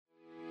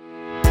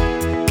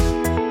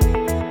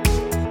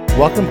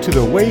Welcome to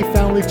the Way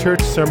Family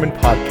Church Sermon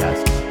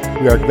Podcast.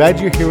 We are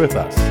glad you're here with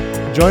us.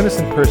 Join us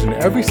in person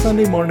every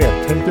Sunday morning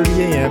at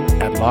 10:30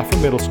 a.m. at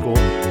Lawford Middle School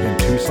in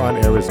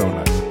Tucson,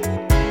 Arizona.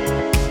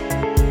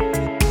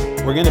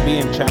 We're going to be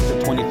in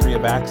chapter 23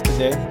 of Acts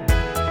today,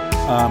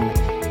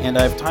 and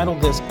I've titled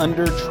this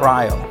Under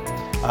Trial.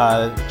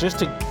 Just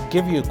to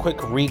give you a quick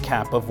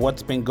recap of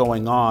what's been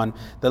going on.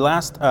 The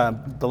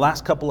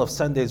last couple of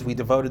Sundays we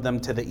devoted them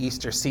to the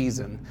Easter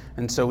season,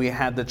 and so we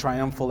had the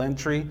triumphal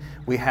entry,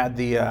 we had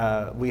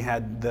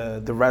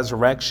the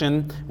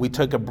resurrection. We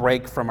took a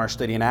break from our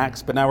study in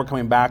Acts, but now we're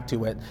coming back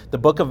to it. The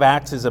book of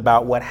Acts is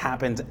about what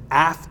happens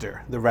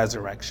after the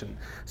resurrection.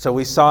 So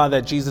we saw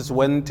that Jesus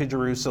went to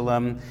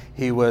Jerusalem.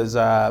 He was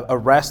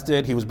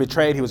arrested. He was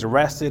betrayed. He was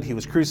arrested. He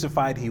was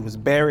crucified. He was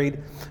buried,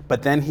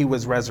 but then he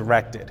was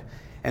resurrected.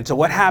 And so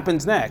what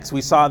happens next? We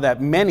saw that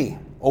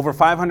over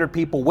 500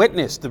 people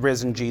witnessed the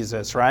risen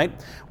Jesus, right?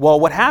 Well,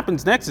 what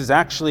happens next is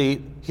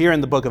actually here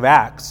in the book of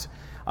Acts.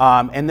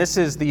 And this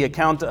is the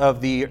account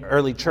of the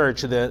early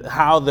church,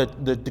 how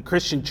the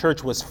Christian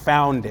church was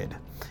founded.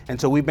 And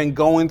so we've been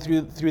going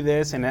through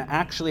this, and it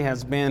actually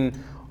has been,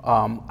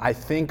 I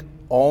think,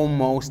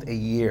 almost a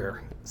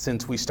year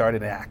since we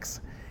started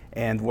Acts.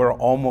 And we're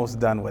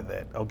almost done with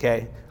it,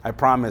 okay? I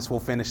promise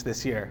we'll finish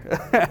this year.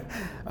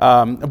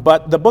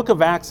 But the book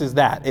of Acts is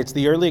that. It's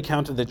the early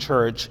account of the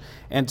church.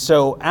 And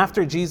so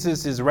after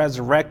Jesus is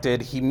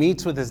resurrected, he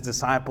meets with his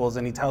disciples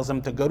and he tells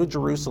them to go to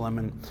Jerusalem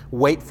and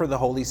wait for the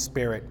Holy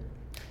Spirit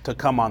to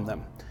come on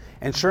them.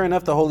 And sure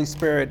enough, the Holy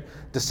Spirit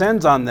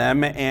descends on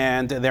them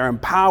and they're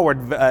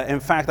empowered. In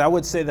fact, I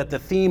would say that the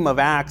theme of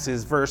Acts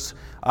is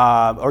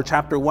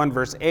chapter 1,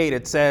 verse 8.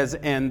 It says,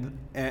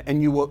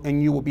 and you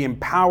will be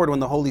empowered when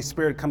the Holy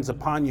Spirit comes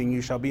upon you, and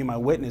you shall be my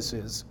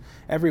witnesses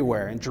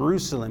everywhere, in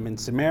Jerusalem, in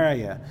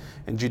Samaria,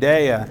 in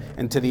Judea,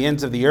 and to the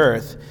ends of the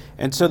earth.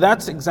 And so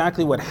that's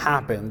exactly what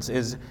happens,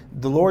 is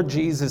the Lord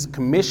Jesus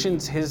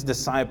commissions his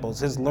disciples,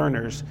 his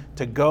learners,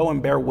 to go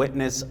and bear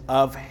witness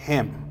of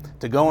him.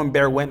 To go and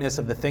bear witness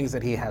of the things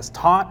that he has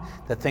taught,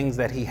 the things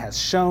that he has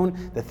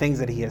shown, the things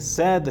that he has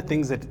said,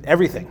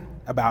 everything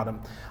about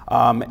him.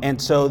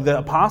 And so the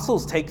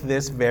apostles take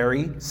this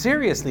very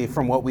seriously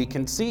from what we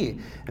can see.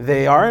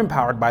 They are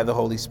empowered by the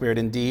Holy Spirit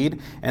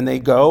indeed, and they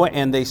go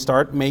and they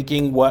start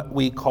making what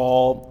we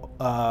call,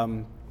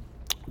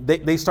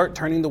 they start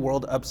turning the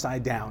world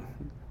upside down,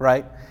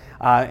 right?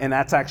 And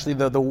that's actually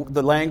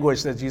the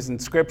language that's used in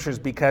scriptures,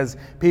 because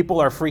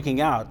people are freaking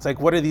out. It's like,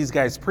 what are these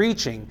guys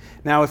preaching?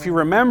 Now, if you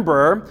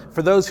remember,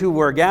 for those who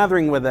were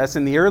gathering with us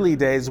in the early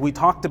days, we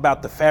talked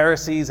about the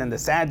Pharisees and the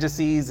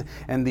Sadducees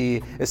and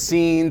the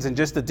Essenes and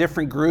just the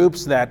different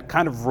groups that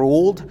kind of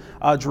ruled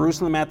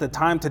Jerusalem at the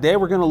time. Today,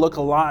 we're going to look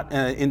a lot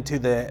into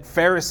the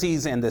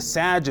Pharisees and the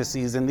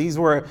Sadducees, and these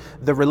were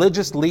the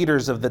religious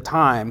leaders of the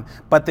time,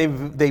 but they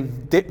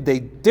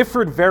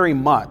differed very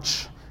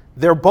much.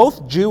 They're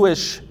both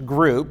Jewish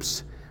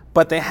groups,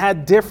 but they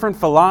had different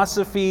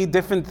philosophy,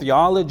 different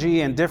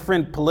theology, and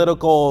different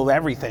political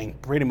everything,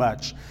 pretty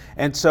much.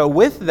 And so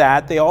with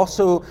that, they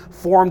also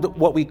formed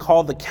what we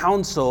call the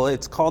council.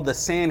 It's called the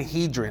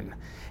Sanhedrin.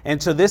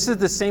 And so this is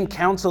the same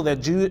council that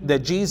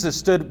Jesus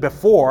stood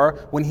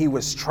before when he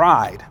was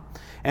tried.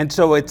 And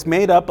so it's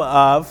made up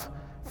of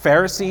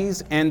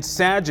Pharisees and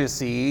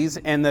Sadducees,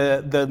 and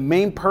the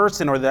main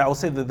person, I'll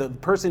say the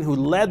person who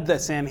led the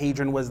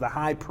Sanhedrin, was the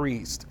high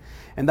priest.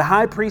 And the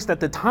high priest at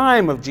the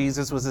time of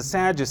Jesus was a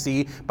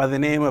Sadducee by the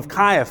name of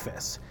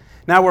Caiaphas.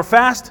 Now we're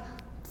fast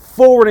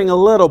forwarding a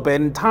little bit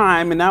in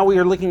time, and now we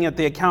are looking at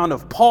the account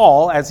of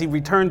Paul as he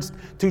returns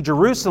to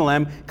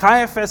Jerusalem.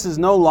 Caiaphas is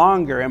no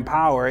longer in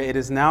power. It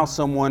is now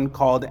someone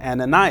called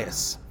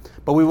Ananias.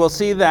 But we will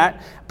see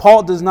that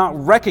Paul does not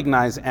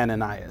recognize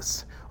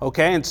Ananias.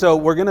 Okay, and so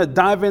we're going to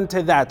dive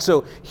into that.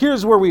 So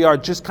here's where we are,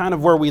 just kind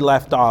of where we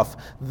left off.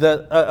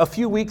 A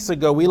few weeks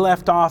ago, we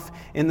left off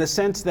in the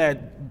sense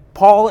that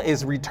Paul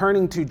is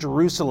returning to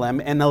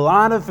Jerusalem, and a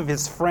lot of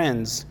his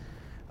friends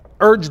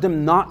urged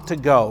him not to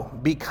go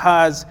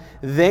because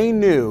they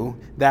knew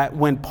that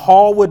when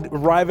Paul would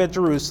arrive at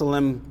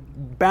Jerusalem,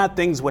 bad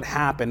things would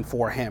happen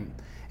for him.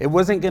 It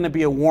wasn't going to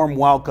be a warm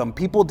welcome.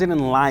 People didn't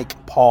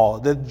like Paul.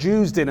 The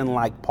Jews didn't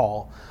like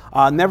Paul.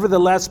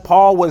 Nevertheless,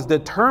 Paul was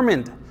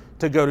determined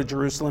to go to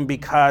Jerusalem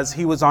because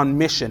he was on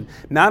mission.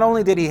 Not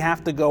only did he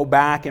have to go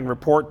back and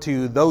report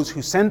to those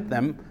who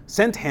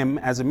sent him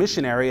as a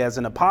missionary, as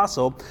an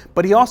apostle,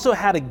 but he also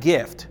had a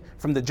gift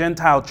from the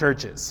Gentile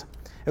churches.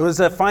 It was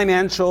a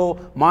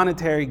financial,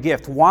 monetary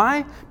gift.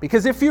 Why?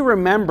 Because if you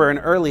remember in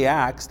early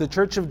Acts, the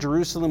church of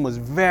Jerusalem was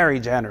very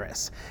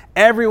generous.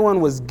 Everyone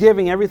was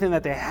giving everything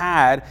that they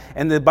had,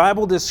 and the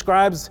Bible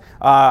describes,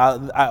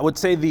 I would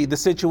say, the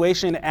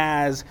situation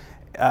as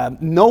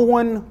no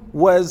one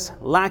was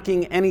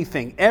lacking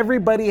anything.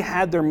 Everybody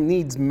had their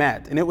needs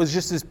met. And it was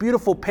just this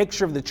beautiful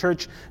picture of the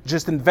church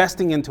just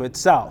investing into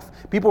itself.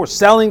 People were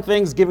selling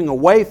things, giving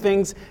away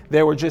things.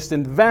 They were just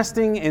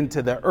investing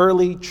into the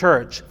early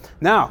church.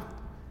 Now,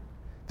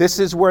 this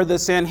is where the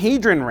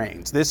Sanhedrin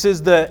reigns. This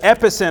is the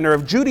epicenter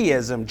of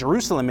Judaism,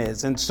 Jerusalem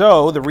is. And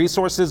so the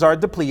resources are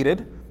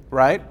depleted,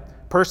 right?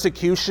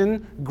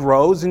 persecution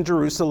grows in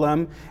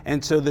Jerusalem,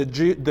 and so the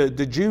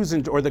Jews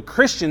or the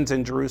Christians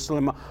in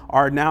Jerusalem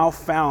are now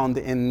found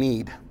in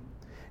need.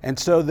 And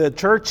so the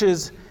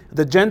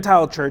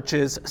Gentile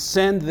churches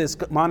send this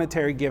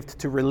monetary gift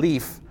to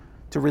relieve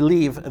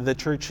the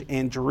church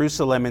in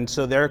Jerusalem. And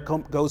so there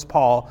goes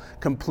Paul,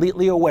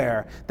 completely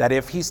aware that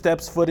if he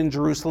steps foot in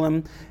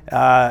Jerusalem,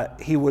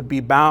 he would be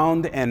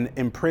bound and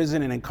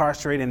imprisoned and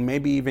incarcerated and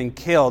maybe even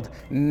killed.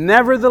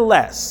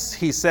 Nevertheless,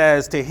 he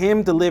says, to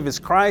him to live is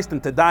Christ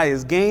and to die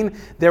is gain.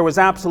 There was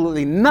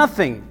absolutely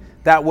nothing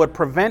that would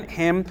prevent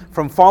him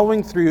from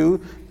following through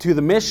to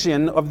the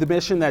mission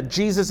that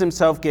Jesus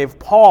himself gave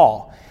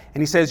Paul.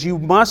 And he says, you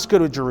must go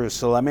to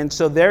Jerusalem. And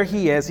so there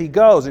he is, he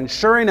goes. And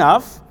sure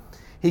enough,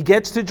 he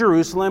gets to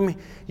Jerusalem.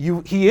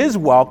 He is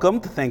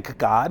welcomed, thank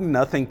God.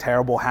 Nothing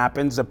terrible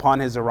happens upon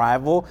his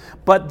arrival.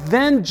 But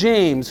then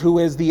James, who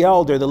is the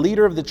elder, the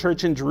leader of the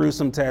church in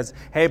Jerusalem, says,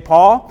 hey,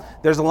 Paul,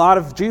 there's a lot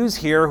of Jews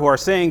here who are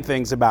saying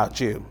things about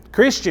you.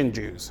 Christian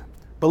Jews,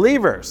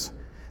 believers.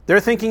 They're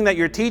thinking that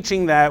you're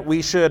teaching that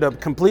we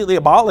should completely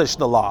abolish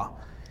the law.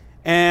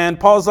 And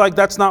Paul's like,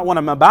 that's not what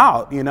I'm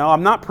about.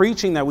 I'm not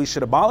preaching that we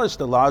should abolish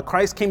the law.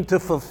 Christ came to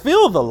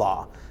fulfill the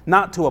law,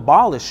 not to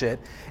abolish it.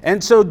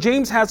 And so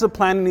James has a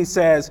plan, and he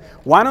says,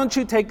 why don't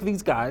you take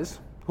these guys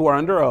who are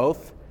under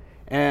oath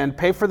and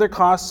pay for their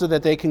costs so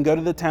that they can go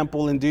to the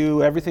temple and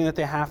do everything that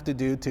they have to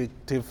do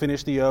to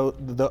finish the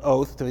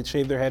oath, to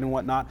shave their head and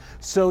whatnot,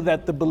 so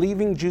that the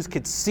believing Jews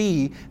could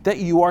see that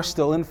you are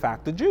still in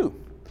fact a Jew.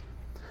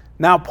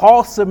 Now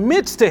Paul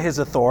submits to his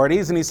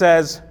authorities, and he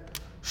says,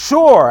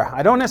 sure,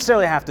 I don't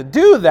necessarily have to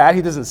do that.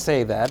 He doesn't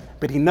say that,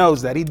 but he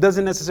knows that. He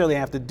doesn't necessarily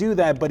have to do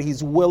that, but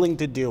he's willing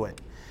to do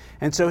it.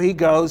 And so he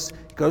goes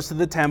to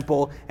the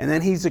temple, and then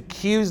he's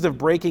accused of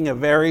breaking a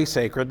very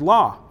sacred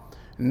law.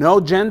 No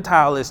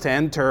Gentile is to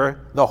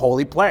enter the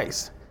holy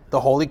place,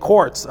 the holy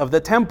courts of the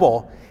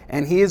temple,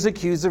 and he is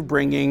accused of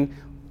bringing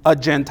a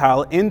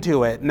Gentile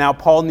into it. Now,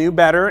 Paul knew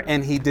better,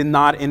 and he did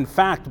not, in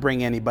fact,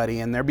 bring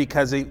anybody in there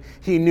because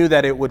he knew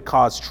that it would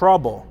cause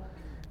trouble.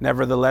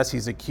 Nevertheless,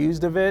 he's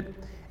accused of it,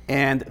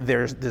 and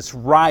there's this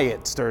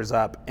riot stirs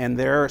up, and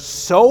they're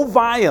so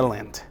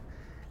violent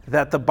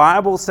that the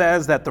Bible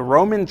says that the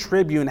Roman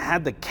tribune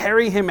had to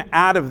carry him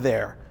out of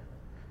there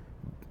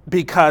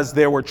because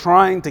they were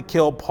trying to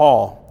kill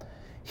Paul.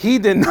 He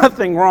did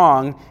nothing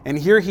wrong, and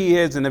here he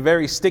is in a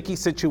very sticky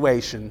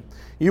situation.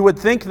 You would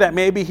think that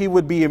maybe he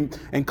would be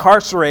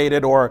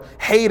incarcerated or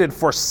hated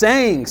for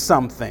saying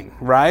something,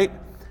 right?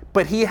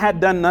 But he had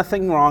done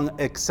nothing wrong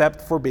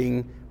except for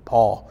being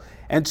Paul.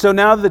 And so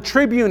now the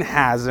tribune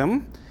has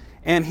him,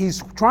 and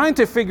he's trying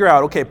to figure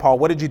out, okay, Paul,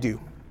 what did you do?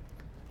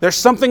 There's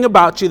something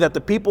about you that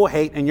the people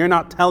hate, and you're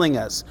not telling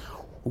us.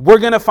 We're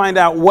going to find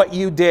out what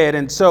you did.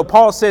 And so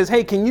Paul says,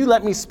 hey, can you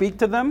let me speak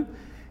to them?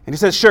 And he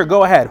says, sure,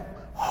 go ahead,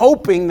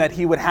 hoping that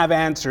he would have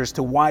answers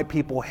to why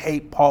people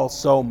hate Paul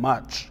so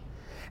much.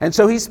 And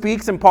so he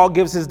speaks, and Paul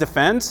gives his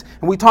defense.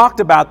 And we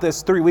talked about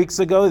this 3 weeks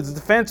ago. His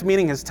defense,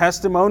 meaning his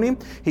testimony.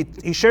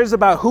 He shares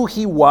about who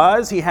he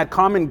was. He had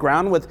common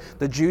ground with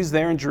the Jews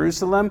there in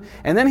Jerusalem.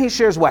 And then he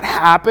shares what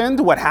happened.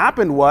 What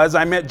happened was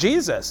I met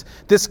Jesus.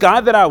 This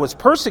guy that I was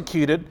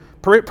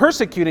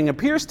persecuting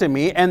appears to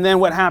me. And then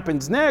what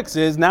happens next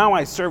is now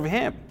I serve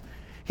him.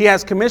 He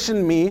has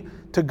commissioned me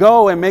to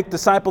go and make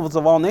disciples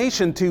of all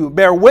nations, to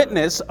bear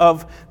witness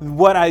of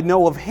what I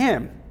know of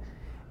him.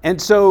 And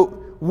so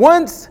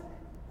once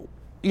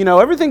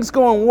everything's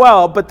going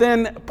well, but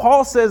then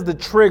Paul says the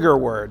trigger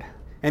word.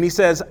 And he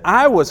says,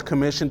 I was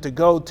commissioned to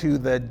go to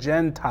the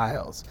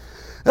Gentiles.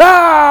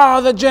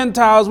 The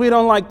Gentiles, we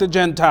don't like the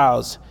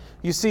Gentiles.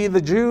 You see,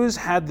 the Jews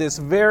had this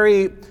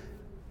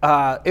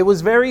it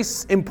was very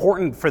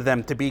important for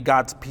them to be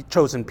God's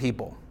chosen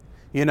people.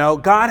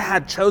 God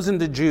had chosen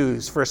the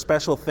Jews for a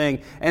special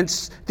thing. And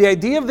the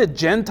idea of the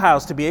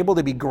Gentiles to be able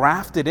to be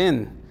grafted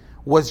in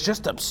was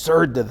just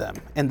absurd to them.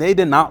 And they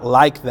did not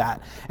like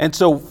that. And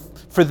so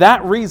for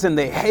that reason,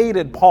 they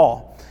hated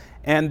Paul.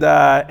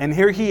 And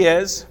here he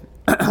is.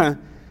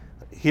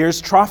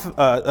 Here's Claudius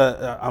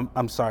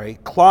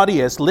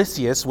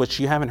Lysias, which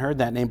you haven't heard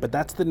that name, but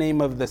that's the name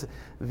of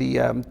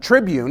the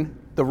tribune,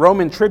 the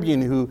Roman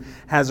tribune who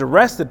has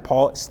arrested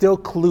Paul, still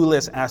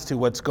clueless as to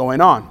what's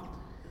going on.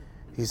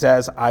 He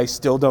says, I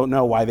still don't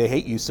know why they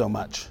hate you so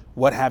much.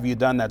 What have you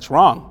done that's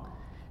wrong?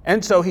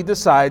 And so he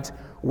decides,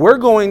 we're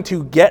going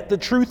to get the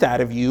truth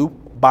out of you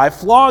by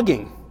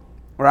flogging,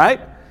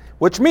 right?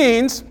 Which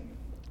means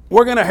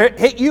we're going to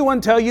hit you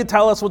until you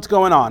tell us what's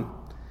going on.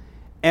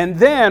 And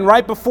then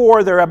right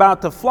before they're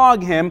about to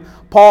flog him,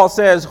 Paul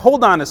says,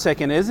 hold on a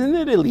second, isn't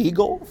it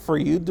illegal for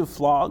you to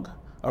flog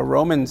a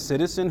Roman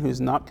citizen who's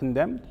not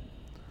condemned?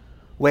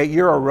 Wait,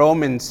 you're a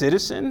Roman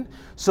citizen?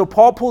 So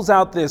Paul pulls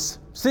out this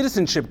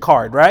citizenship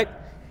card, right?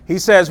 He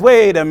says,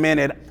 wait a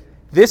minute,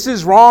 this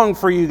is wrong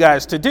for you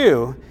guys to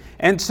do.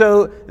 And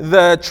so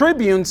the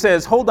tribune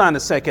says, hold on a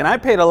second, I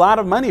paid a lot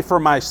of money for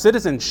my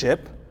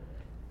citizenship.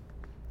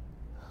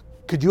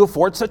 Could you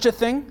afford such a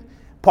thing?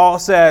 Paul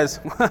says,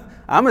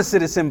 I'm a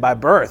citizen by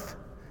birth.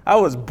 I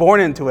was born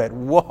into it.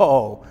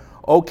 Whoa,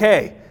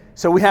 okay.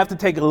 so we have to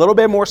take a little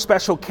bit more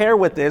special care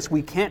with this.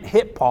 We can't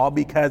hit Paul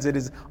because it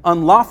is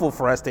unlawful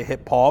for us to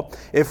hit Paul.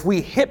 If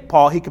we hit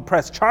Paul, he could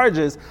press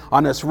charges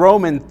on us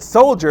Roman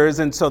soldiers,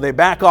 and so they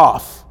back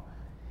off.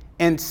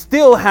 And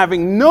still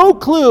having no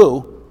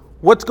clue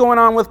what's going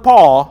on with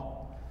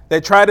Paul, they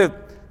try to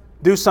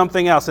do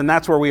something else, and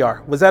that's where we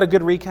are. Was that a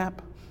good recap?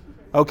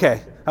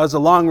 Okay, that was a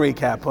long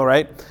recap, all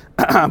right?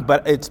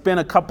 But it's been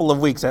a couple of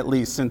weeks at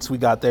least since we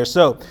got there.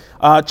 So,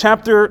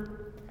 chapter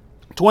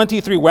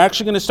 23, we're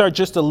actually going to start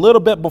just a little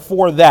bit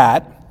before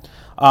that,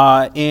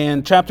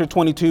 in chapter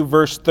 22,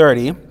 verse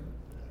 30.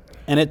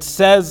 And it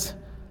says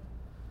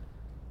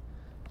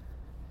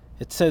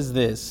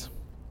this.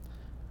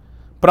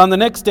 But on the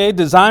next day,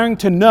 desiring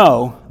to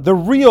know the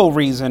real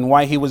reason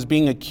why he was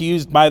being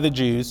accused by the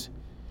Jews,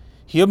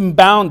 he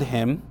unbound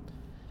him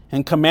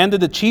and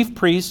commanded the chief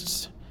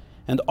priests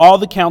and all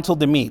the council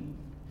to meet.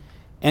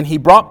 And he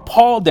brought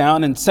Paul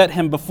down and set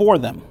him before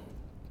them.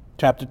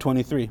 Chapter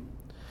 23.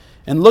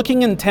 And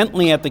looking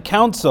intently at the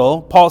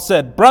council, Paul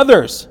said,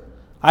 "Brothers,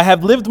 I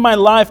have lived my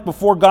life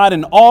before God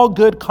in all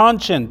good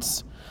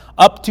conscience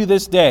up to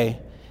this day."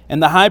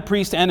 And the high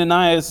priest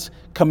Ananias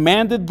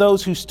commanded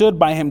those who stood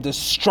by him to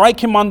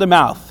strike him on the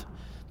mouth.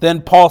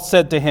 Then Paul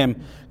said to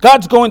him,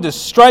 "God's going to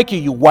strike you,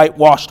 you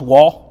whitewashed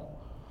wall.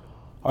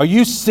 Are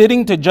you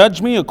sitting to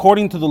judge me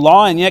according to the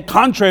law, and yet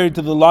contrary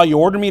to the law you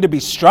order me to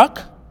be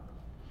struck?"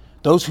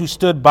 Those who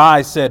stood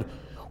by said,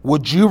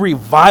 "Would you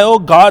revile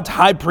God's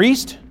high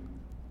priest?"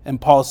 And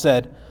Paul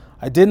said,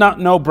 "I did not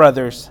know,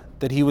 brothers,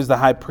 that he was the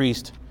high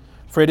priest.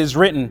 For it is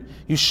written,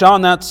 'You shall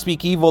not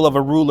speak evil of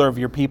a ruler of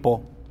your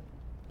people.'"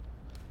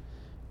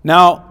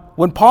 Now,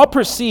 when Paul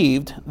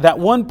perceived that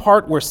one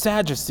part were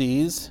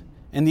Sadducees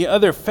and the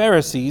other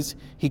Pharisees,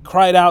 he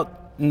cried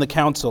out in the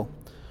council,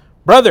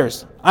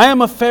 "Brothers, I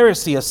am a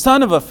Pharisee, a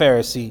son of a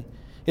Pharisee.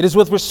 It is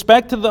with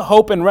respect to the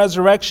hope and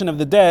resurrection of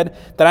the dead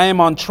that I am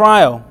on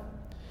trial."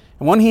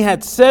 And when he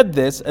had said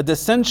this, a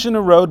dissension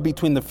arose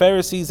between the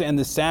Pharisees and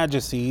the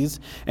Sadducees,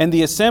 and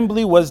the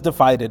assembly was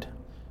divided.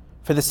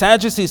 For the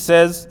Sadducees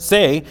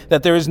say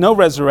that there is no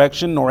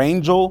resurrection, nor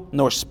angel,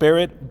 nor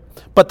spirit,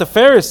 but the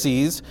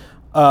Pharisees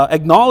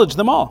acknowledge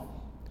them all.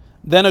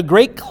 Then a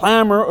great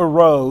clamor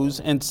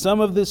arose, and some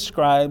of the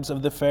scribes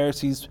of the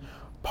Pharisees'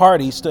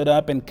 party stood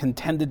up and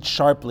contended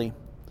sharply.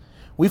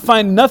 "We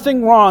find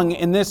nothing wrong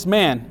in this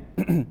man.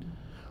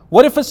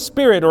 What if a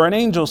spirit or an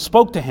angel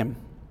spoke to him?"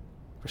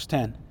 Verse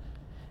 10.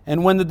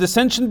 And when the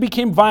dissension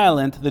became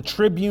violent, the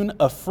tribune,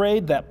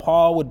 afraid that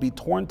Paul would be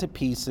torn to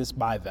pieces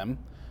by them,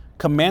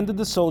 commanded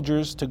the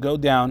soldiers to go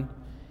down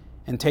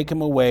and take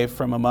him away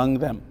from among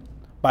them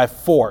by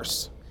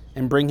force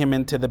and bring him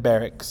into the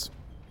barracks.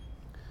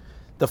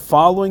 The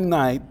following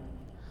night,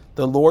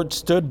 the Lord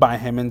stood by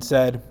him and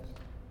said,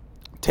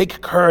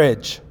 "Take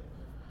courage,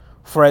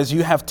 for as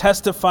you have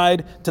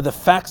testified to the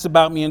facts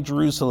about me in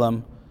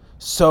Jerusalem,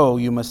 so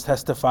you must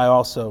testify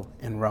also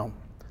in Rome."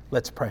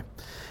 Let's pray.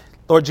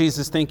 Lord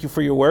Jesus, thank you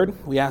for your word.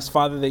 We ask,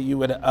 Father, that you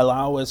would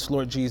allow us,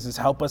 Lord Jesus,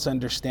 help us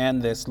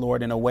understand this,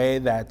 Lord, in a way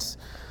that's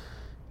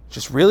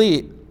just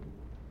really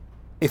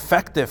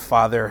effective,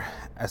 Father,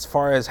 as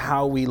far as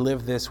how we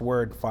live this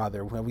word,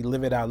 Father. When we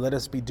live it out, let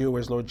us be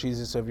doers, Lord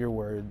Jesus, of your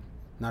word,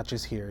 not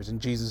just hearers. In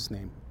Jesus'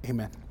 name,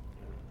 amen.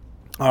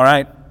 All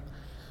right.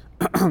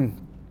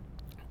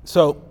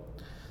 So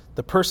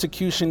the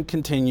persecution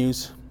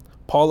continues.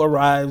 Paul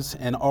arrives,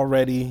 and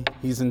already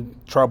he's in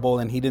trouble,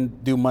 and he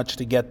didn't do much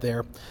to get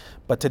there.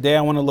 But today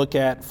I want to look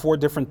at four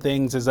different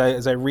things. As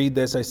I read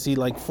this, I see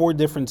like four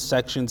different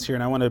sections here,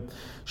 and I want to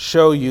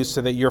show you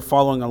so that you're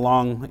following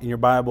along in your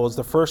Bibles.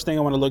 The first thing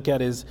I want to look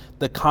at is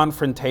the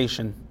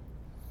confrontation.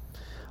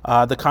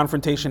 The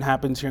confrontation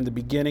happens here in the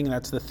beginning.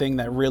 That's the thing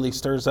that really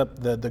stirs up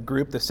the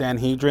group, the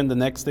Sanhedrin. The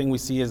next thing we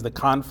see is the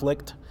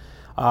conflict.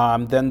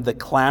 Then the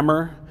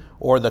clamor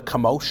or the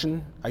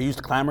commotion. I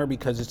used clamor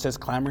because it says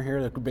clamor here.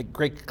 A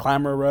great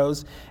clamor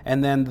arose.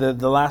 And then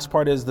the last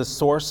part is the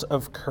source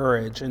of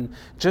courage. And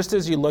just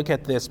as you look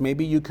at this,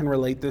 maybe you can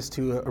relate this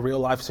to a real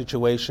life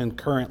situation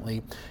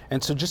currently.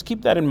 And so just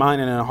keep that in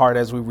mind and in heart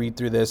as we read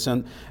through this.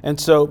 And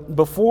so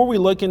before we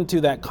look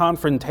into that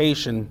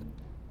confrontation,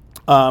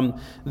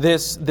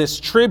 this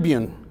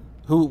tribune,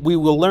 who we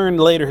will learn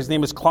later, his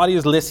name is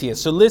Claudius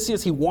Lysias. So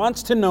Lysias, he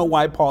wants to know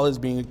why Paul is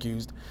being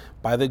accused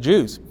by the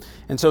Jews.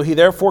 And so he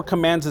therefore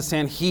commands the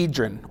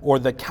Sanhedrin, or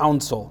the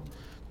council,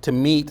 to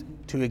meet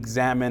to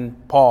examine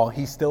Paul.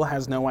 He still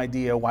has no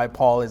idea why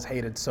Paul is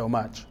hated so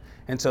much.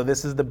 And so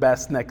this is the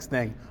best next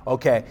thing.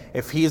 Okay,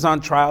 if he's on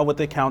trial with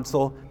the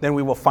council, then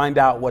we will find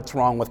out what's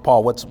wrong with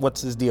Paul.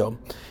 What's his deal?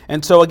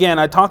 And so again,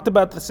 I talked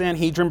about the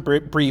Sanhedrin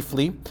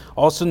briefly,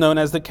 also known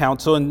as the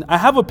council. And I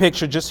have a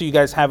picture just so you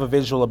guys have a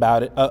visual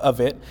about it.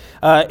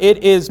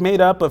 It is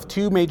made up of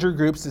two major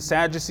groups, the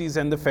Sadducees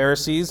and the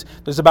Pharisees.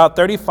 There's about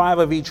 35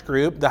 of each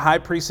group. The high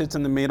priest sits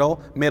in the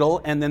middle,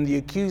 and then the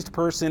accused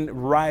person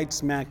right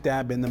smack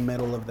dab in the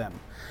middle of them.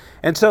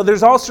 And so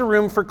there's also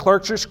room for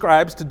clerks or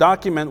scribes to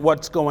document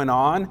what's going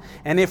on.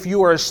 And if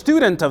you are a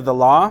student of the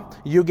law,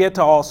 you get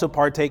to also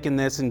partake in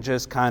this and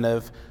just kind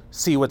of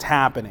see what's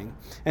happening.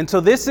 And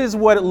so this is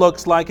what it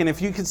looks like. And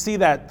if you can see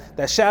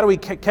that shadowy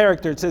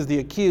character, it says the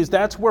accused,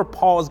 that's where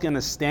Paul is going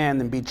to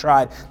stand and be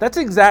tried. That's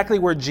exactly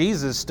where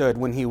Jesus stood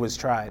when he was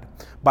tried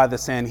by the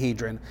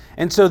Sanhedrin.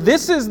 And so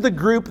this is the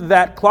group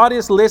that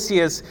Claudius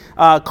Lysias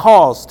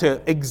calls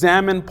to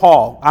examine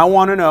Paul. I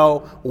want to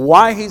know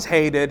why he's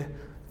hated,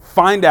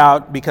 find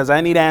out, because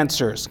I need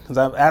answers. Because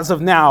as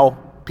of now,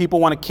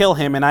 people want to kill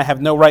him and I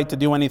have no right to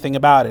do anything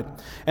about it.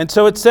 And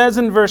so it says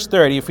in verse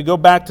 30, if we go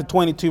back to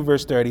 22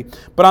 verse 30,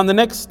 but on the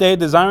next day,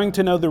 desiring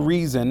to know the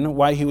reason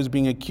why he was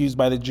being accused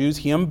by the Jews,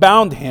 he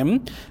unbound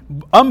him.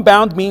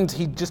 Unbound means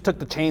he just took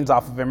the chains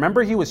off of him.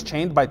 Remember, he was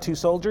chained by 2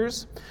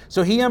 soldiers?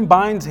 So he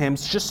unbinds him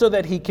just so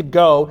that he could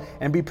go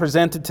and be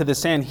presented to the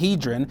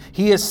Sanhedrin.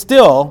 He is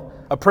still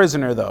a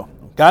prisoner though.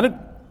 Got it?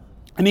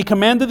 And he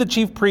commanded the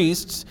chief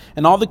priests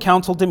and all the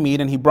council to meet,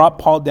 and he brought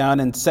Paul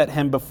down and set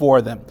him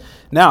before them.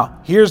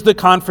 Now, here's the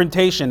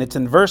confrontation. It's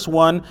in verse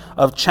 1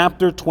 of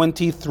chapter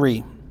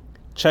 23.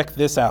 Check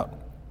this out.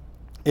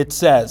 It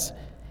says,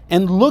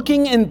 and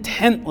looking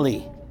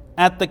intently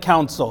at the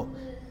council.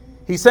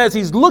 He says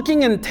he's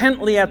looking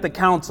intently at the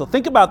council.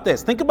 Think about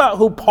this. Think about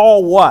who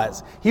Paul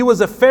was. He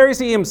was a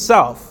Pharisee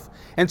himself.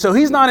 And so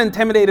he's not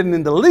intimidated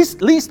in the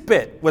least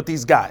bit with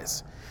these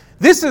guys.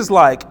 This is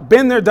like,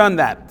 been there, done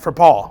that for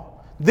Paul.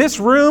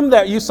 This room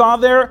that you saw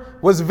there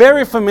was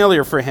very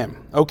familiar for him,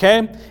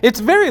 okay?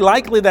 It's very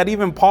likely that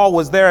even Paul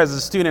was there as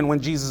a student when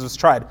Jesus was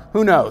tried.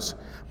 Who knows?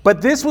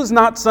 But this was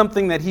not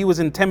something that he was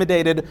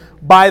intimidated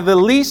by the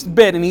least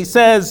bit. And he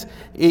says,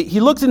 he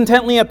looks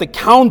intently at the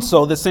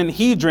council, the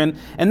Sanhedrin,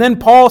 and then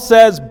Paul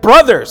says,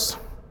 brothers.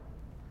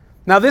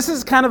 Now this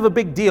is kind of a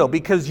big deal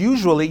because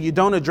usually you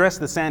don't address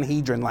the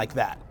Sanhedrin like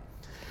that.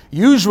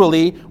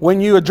 Usually when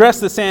you address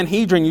the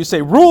Sanhedrin, you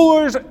say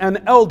rulers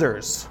and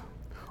elders.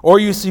 Or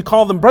you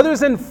call them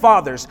brothers and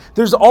fathers.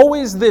 There's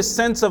always this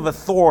sense of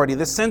authority,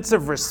 this sense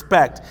of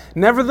respect.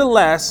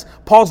 Nevertheless,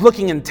 Paul's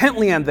looking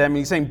intently at them and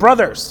he's saying,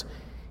 brothers.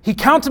 He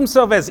counts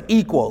himself as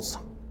equals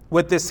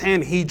with this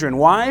Sanhedrin.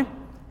 Why?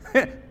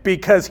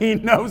 Because he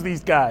knows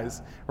these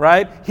guys,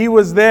 right? He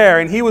was there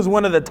and he was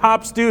one of the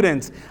top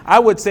students. I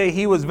would say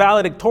he was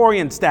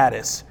valedictorian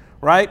status,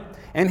 right?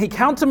 And he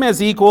counts them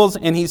as equals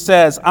and he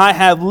says, I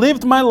have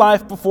lived my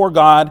life before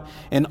God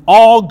in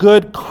all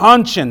good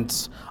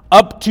conscience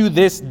up to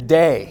this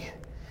day.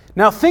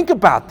 Now think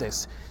about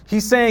this.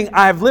 He's saying,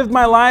 I have lived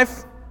my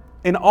life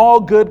in all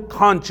good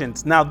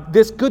conscience. Now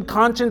this good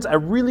conscience, I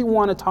really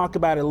want to talk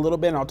about it a little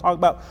bit, and I'll talk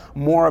about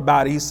more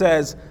about it. He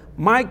says,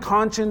 my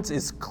conscience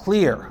is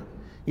clear.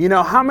 You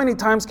know, how many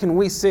times can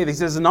we say this?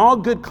 He says, in all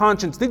good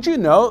conscience. Did you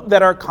know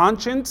that our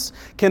conscience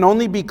can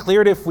only be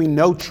cleared if we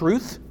know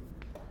truth?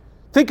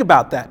 Think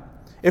about that.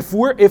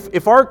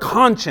 If our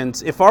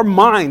conscience, if our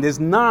mind is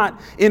not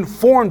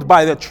informed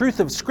by the truth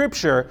of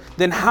Scripture,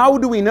 then how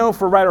do we know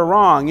if we're right or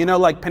wrong? You know,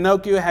 like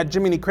Pinocchio had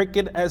Jiminy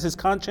Cricket as his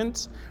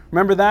conscience.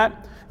 Remember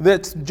that?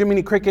 That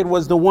Jiminy Cricket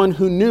was the one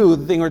who knew a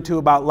thing or two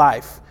about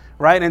life,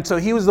 right? And so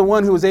he was the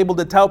one who was able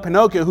to tell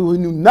Pinocchio, who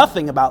knew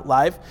nothing about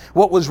life,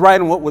 what was right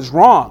and what was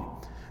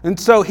wrong. And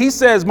so he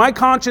says, my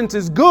conscience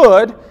is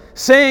good,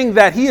 saying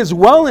that he is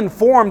well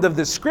informed of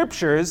the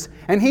Scriptures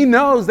and he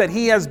knows that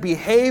he has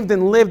behaved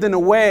and lived in a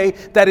way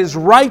that is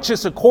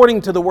righteous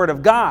according to the Word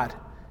of God.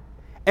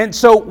 And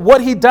so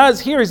what he does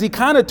here is he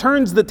kind of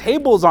turns the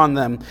tables on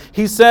them.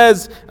 He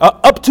says,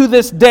 up to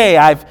this day,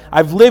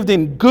 I've lived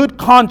in good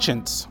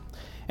conscience.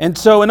 And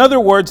so in other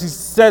words, he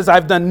says,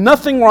 I've done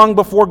nothing wrong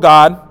before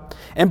God.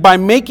 And by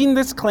making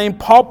this claim,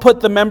 Paul put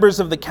the members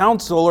of the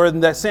council or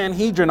the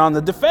Sanhedrin on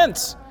the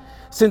defense.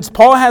 Since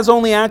Paul has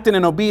only acted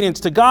in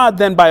obedience to God,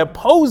 then by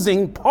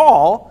opposing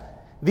Paul,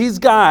 these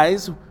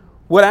guys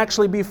would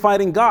actually be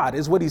fighting God,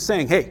 is what he's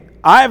saying. Hey,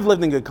 I've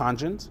lived in good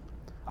conscience.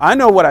 I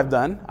know what I've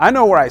done. I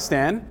know where I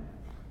stand.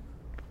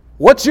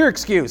 What's your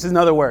excuse, in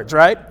other words,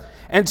 right?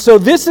 And so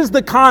this is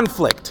the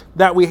conflict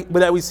that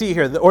we see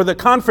here, or the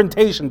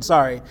confrontation,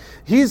 sorry.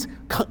 He's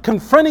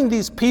confronting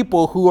these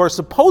people who are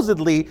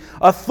supposedly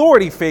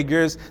authority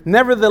figures.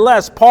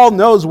 Nevertheless, Paul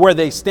knows where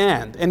they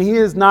stand, and he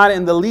is not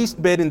in the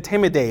least bit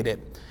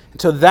intimidated.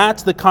 So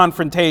that's the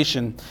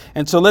confrontation.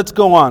 And so let's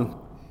go on.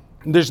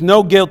 There's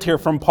no guilt here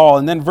from Paul.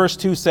 And then verse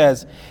 2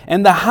 says,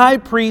 and the high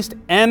priest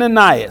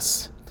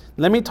Ananias.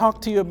 Let me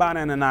talk to you about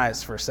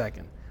Ananias for a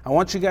second. I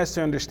want you guys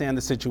to understand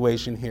the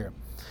situation here.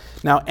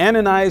 Now,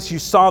 Ananias, you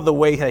saw the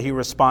way that he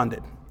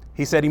responded.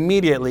 He said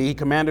immediately, he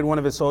commanded one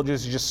of his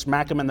soldiers to just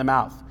smack him in the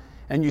mouth.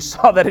 And you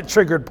saw that it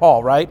triggered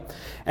Paul, right?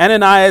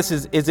 Ananias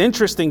is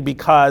interesting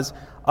because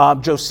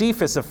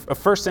Josephus, a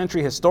first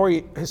century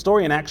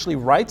historian, actually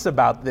writes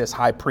about this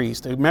high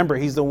priest. Remember,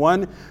 he's the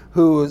one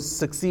who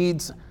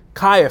succeeds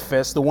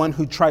Caiaphas, the one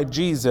who tried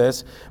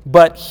Jesus,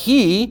 but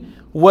he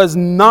was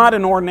not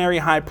an ordinary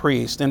high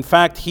priest. In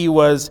fact, he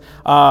was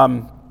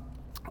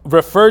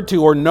referred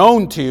to or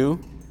known to,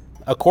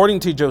 according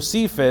to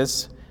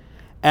Josephus,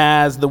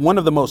 as one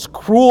of the most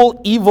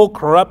cruel, evil,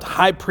 corrupt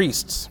high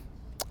priests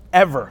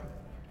ever.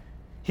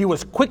 He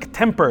was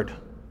quick-tempered.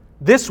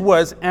 This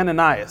was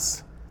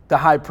Ananias, the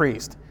high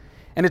priest.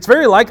 And it's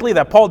very likely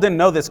that Paul didn't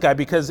know this guy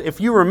because if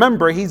you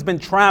remember, he's been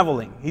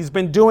traveling. He's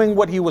been doing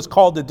what he was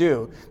called to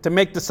do, to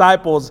make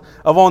disciples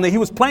of all. He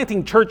was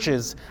planting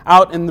churches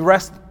out in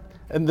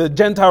the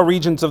Gentile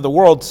regions of the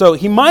world. So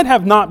he might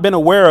have not been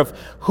aware of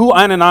who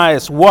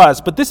Ananias was,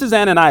 but this is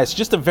Ananias,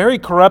 just a very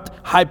corrupt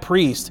high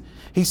priest.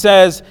 He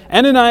says,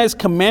 Ananias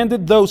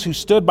commanded those who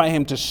stood by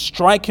him to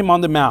strike him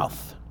on the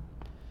mouth.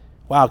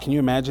 Wow, can you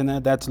imagine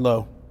that? That's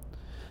low.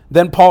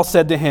 Then Paul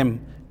said to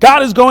him,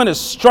 God is going to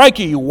strike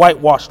you, you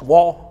whitewashed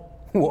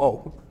wall.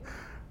 Whoa,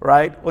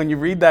 right? When you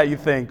read that, you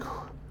think,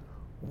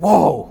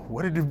 whoa,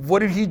 what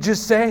did he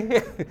just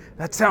say?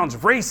 That sounds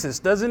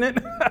racist, doesn't it?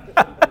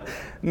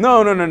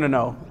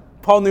 No.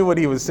 Paul knew what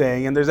he was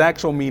saying, and there's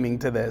actual meaning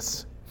to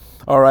this.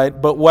 All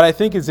right, but what I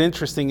think is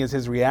interesting is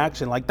his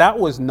reaction. Like, that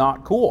was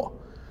not cool.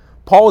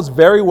 Paul is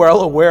very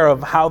well aware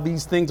of how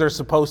these things are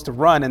supposed to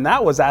run, and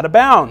that was out of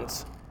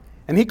bounds.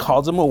 And he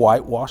calls him a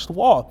whitewashed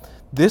wall.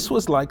 This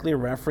was likely a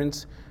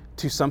reference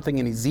to something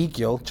in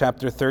Ezekiel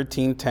chapter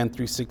 13, 10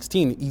 through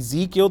 16.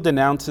 Ezekiel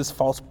denounces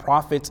false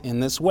prophets in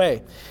this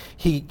way.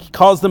 He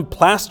calls them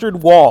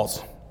plastered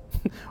walls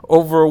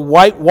over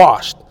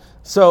whitewashed.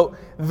 So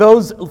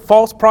those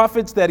false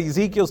prophets that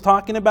Ezekiel's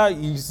talking about,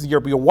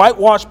 your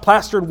whitewashed,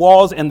 plastered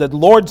walls, and the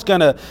Lord's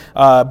going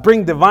to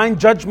bring divine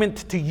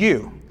judgment to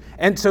you.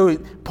 And so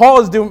Paul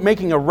is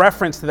making a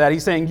reference to that.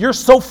 He's saying, you're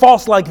so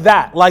false like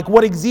that, like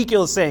what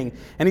Ezekiel is saying.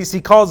 And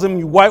he calls them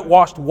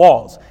whitewashed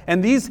walls.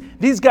 And these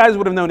guys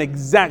would have known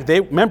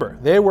remember,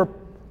 they were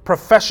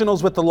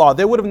professionals with the law.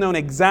 They would have known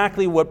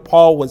exactly what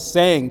Paul was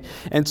saying.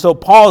 And so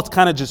Paul is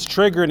kind of just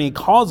triggered, and he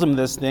calls them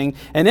this thing.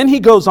 And then he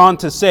goes on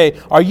to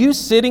say, are you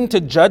sitting to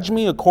judge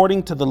me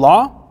according to the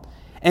law?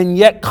 And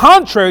yet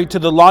contrary to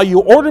the law, you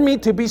order me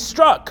to be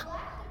struck.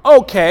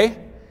 Okay,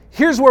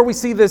 here's where we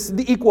see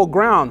the equal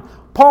ground.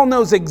 Paul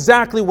knows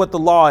exactly what the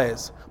law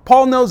is.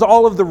 Paul knows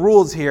all of the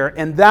rules here,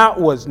 and that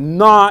was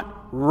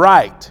not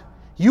right.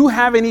 You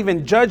haven't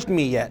even judged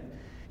me yet.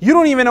 You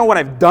don't even know what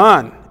I've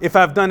done, if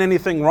I've done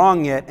anything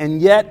wrong yet,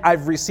 and yet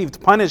I've received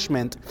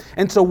punishment.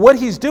 And so what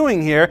he's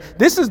doing here,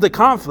 this is the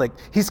conflict.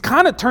 He's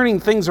kind of turning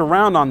things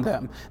around on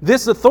them.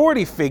 This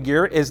authority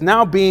figure is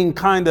now being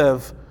kind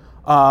of,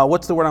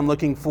 what's the word I'm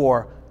looking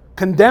for?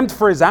 Condemned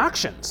for his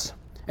actions.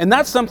 And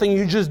that's something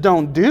you just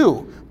don't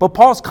do. But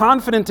Paul's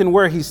confident in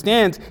where he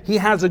stands. He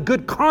has a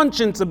good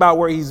conscience about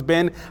where he's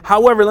been.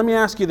 However, let me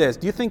ask you this.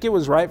 Do you think it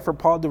was right for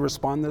Paul to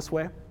respond this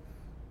way?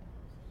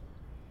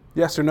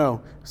 Yes or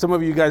no? Some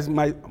of you guys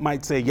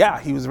might say, yeah,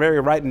 he was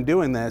very right in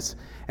doing this.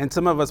 And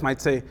some of us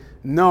might say,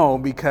 no,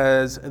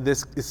 because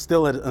this is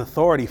still an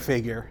authority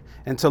figure.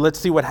 And so let's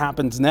see what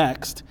happens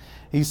next.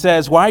 He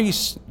says, why are you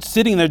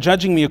sitting there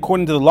judging me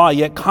according to the law?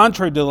 Yet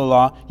contrary to the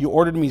law, you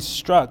ordered me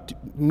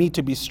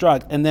to be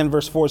struck. And then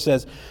verse 4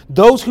 says,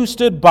 those who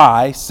stood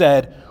by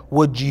said,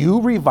 would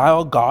you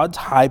revile God's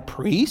high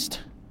priest?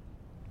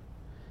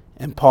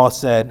 And Paul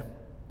said,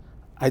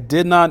 I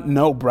did not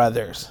know,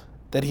 brothers,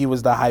 that he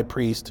was the high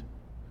priest,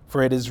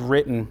 for it is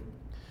written,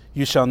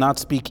 you shall not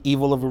speak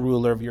evil of a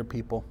ruler of your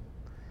people.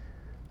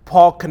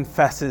 Paul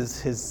confesses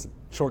his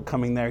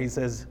shortcoming there. He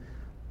says,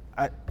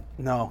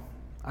 no,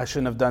 I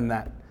shouldn't have done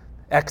that.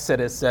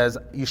 Exodus says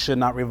you should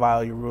not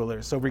revile your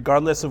rulers. So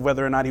regardless of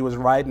whether or not he was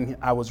right and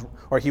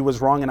he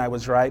was wrong and I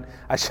was right,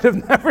 I should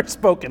have never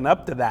spoken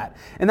up to that.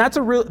 And that's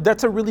a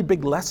really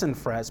big lesson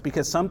for us,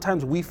 because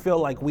sometimes we feel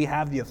like we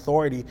have the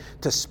authority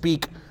to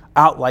speak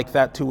out like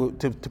that to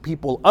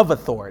people of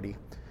authority.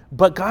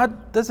 But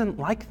God doesn't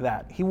like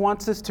that. He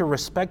wants us to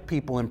respect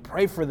people and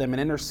pray for them and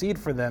intercede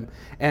for them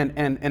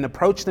and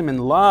approach them in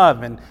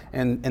love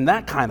and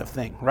that kind of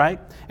thing,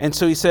 right? And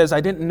so he says, I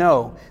didn't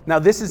know. Now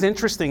this is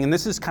interesting, and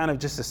this is kind of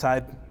just a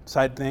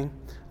side thing.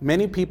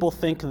 Many people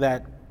think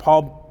that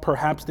Paul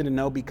perhaps didn't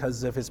know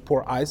because of his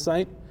poor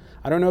eyesight.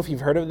 I don't know if you've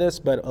heard of this,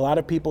 but a lot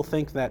of people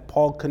think that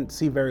Paul couldn't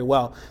see very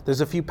well.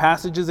 There's a few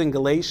passages in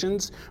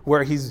Galatians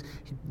where he's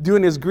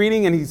doing his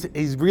greeting, and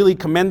he's really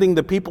commending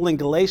the people in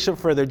Galatia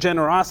for their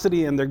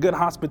generosity and their good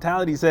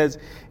hospitality. He says,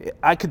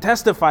 I could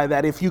testify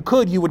that if you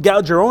could, you would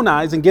gouge your own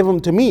eyes and give them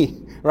to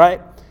me, right?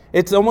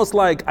 It's almost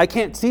like, I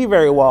can't see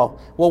very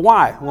well. Well,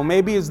 why? Well,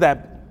 maybe it's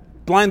that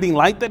blinding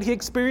light that he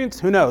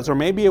experienced? Who knows? Or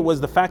maybe it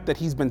was the fact that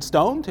he's been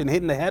stoned and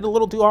hit in the head a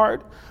little too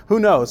hard? Who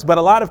knows? But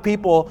a lot of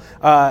people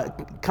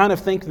kind of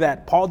think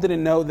that Paul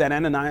didn't know that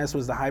Ananias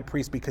was the high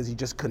priest because he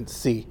just couldn't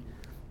see.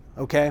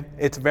 Okay?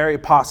 It's very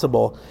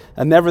possible.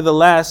 And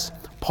nevertheless,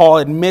 Paul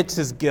admits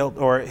his guilt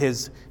or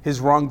his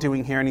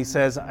wrongdoing here, and he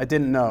says, I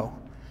didn't know.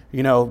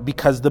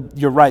 Because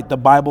you're right, the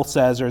Bible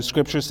says, or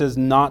Scripture says,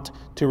 not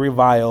to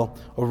revile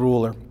a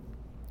ruler.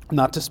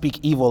 Not to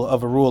speak evil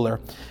of a ruler.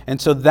 And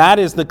so that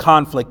is the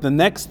conflict. The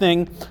next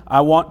thing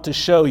I want to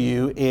show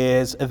you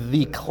is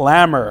the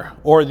clamor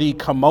or the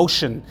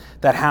commotion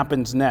that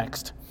happens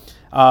next.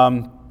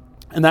 And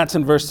that's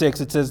in verse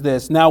 6. It says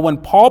this, now when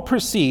Paul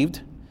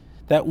perceived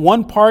that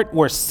one part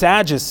were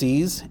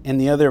Sadducees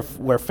and the other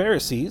were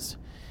Pharisees,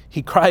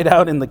 he cried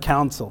out in the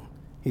council.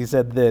 He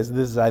said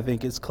this I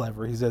think is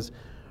clever. He says,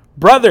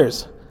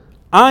 brothers,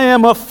 I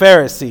am a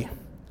Pharisee,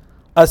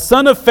 a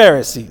son of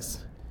Pharisees.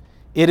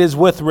 It is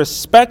with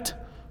respect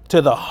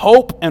to the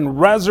hope and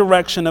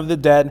resurrection of the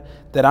dead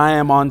that I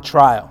am on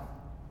trial.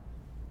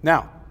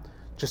 Now,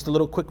 just a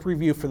little quick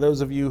review for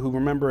those of you who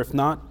remember. If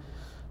not,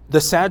 the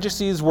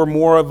Sadducees were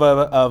more of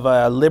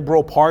a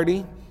liberal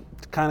party,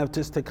 kind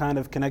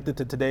of connected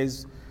to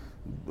today's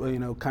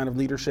kind of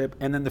leadership.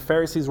 And then the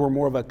Pharisees were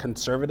more of a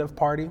conservative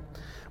party.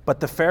 But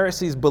the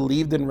Pharisees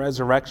believed in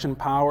resurrection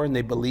power, and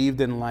they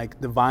believed in like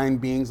divine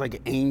beings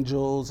like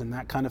angels and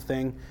that kind of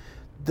thing.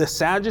 The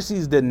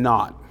Sadducees did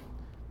not.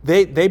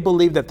 They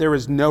believe that there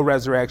is no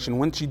resurrection.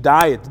 Once you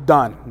die, it's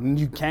done.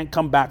 You can't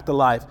come back to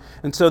life.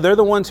 And so they're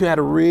the ones who had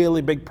a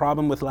really big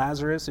problem with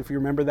Lazarus, if you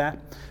remember that.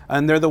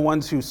 And they're the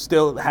ones who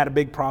still had a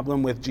big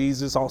problem with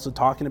Jesus also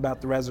talking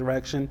about the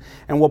resurrection.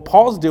 And what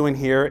Paul's doing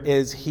here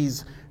is he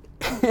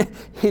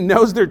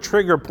knows their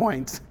trigger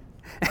points.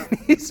 And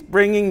he's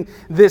bringing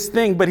this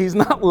thing, but he's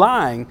not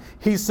lying.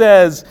 He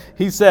says,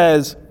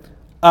 it's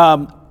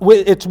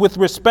with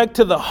respect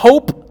to the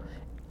hope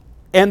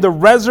and the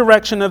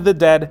resurrection of the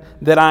dead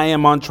that I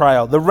am on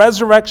trial. The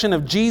resurrection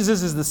of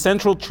Jesus is the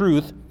central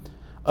truth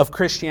of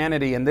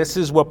Christianity, and this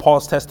is what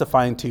Paul's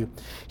testifying to.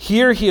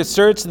 Here he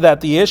asserts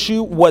that the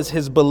issue was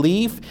his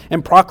belief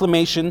and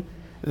proclamation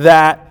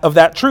of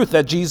that truth,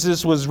 that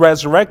Jesus was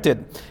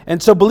resurrected.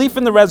 And so belief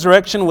in the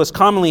resurrection was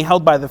commonly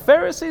held by the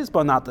Pharisees,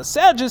 but not the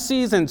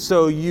Sadducees, and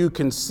so you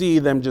can see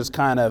them just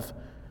kind of,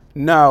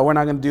 no, we're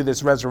not going to do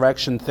this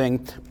resurrection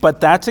thing. But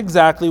that's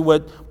exactly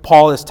what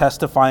Paul is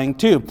testifying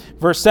to.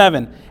 Verse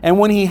 7, and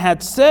when he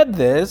had said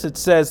this, it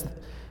says,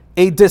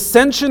 a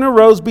dissension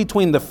arose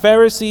between the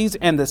Pharisees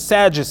and the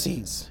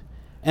Sadducees,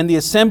 and the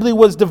assembly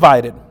was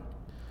divided.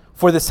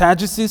 For the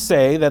Sadducees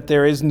say that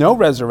there is no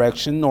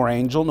resurrection, nor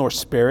angel, nor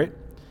spirit,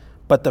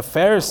 but the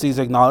Pharisees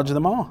acknowledge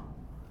them all.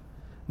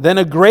 Then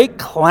a great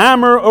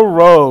clamor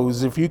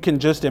arose. If you can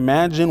just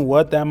imagine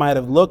what that might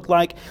have looked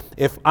like.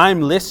 If I'm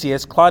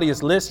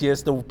Claudius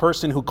Lysias, the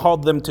person who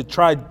called them to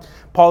try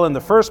Paul in the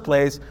first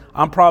place,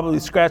 I'm probably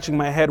scratching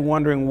my head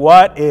wondering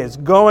what is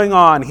going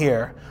on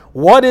here.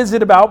 What is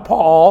it about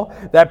Paul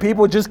that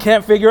people just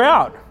can't figure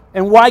out?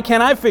 And why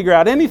can't I figure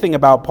out anything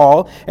about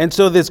Paul? And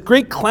so this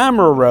great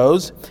clamor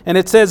arose, and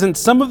it says, and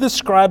some of the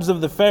scribes of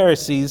the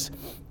Pharisees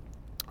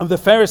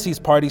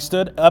party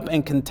stood up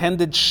and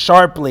contended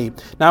sharply.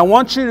 Now I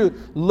want you to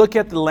look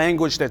at the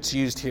language that's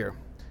used here.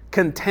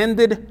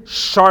 Contended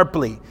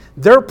sharply.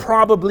 They're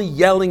probably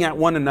yelling at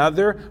one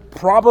another,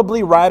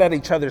 probably right at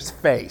each other's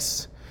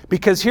face.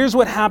 Because here's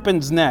what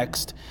happens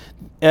next.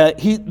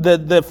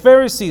 The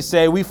Pharisees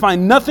say, we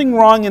find nothing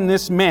wrong in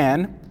this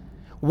man.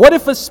 What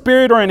if a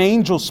spirit or an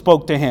angel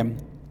spoke to him?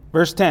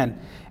 Verse 10.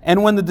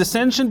 And when the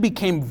dissension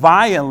became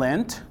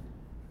violent,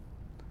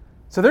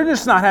 so they're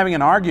just not having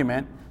an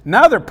argument.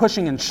 Now they're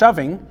pushing and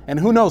shoving, and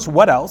who knows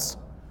what else,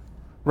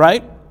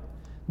 right?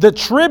 The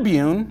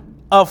tribune,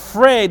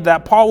 afraid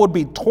that Paul would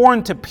be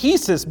torn to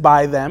pieces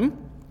by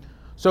them.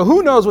 So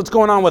who knows what's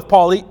going on with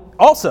Paul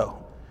also.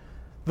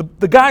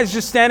 The guy's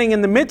just standing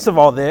in the midst of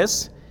all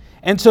this.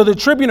 And so the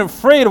tribune,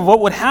 afraid of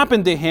what would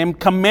happen to him,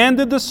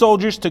 commanded the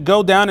soldiers to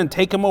go down and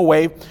take him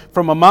away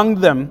from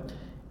among them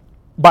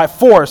by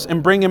force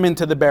and bring him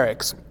into the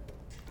barracks.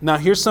 Now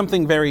here's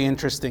something very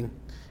interesting.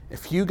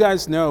 If you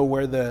guys know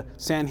where the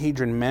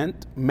Sanhedrin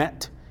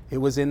met, it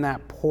was in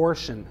that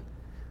portion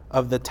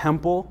of the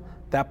temple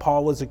that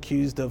Paul was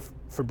accused of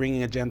for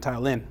bringing a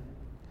Gentile in.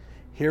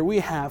 Here we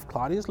have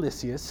Claudius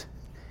Lysias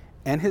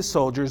and his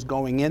soldiers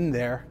going in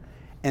there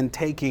and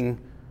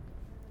taking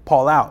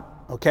Paul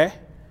out, okay?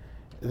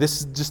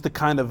 This is just the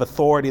kind of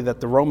authority that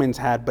the Romans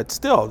had, but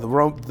still,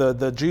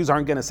 the Jews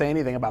aren't going to say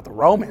anything about the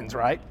Romans,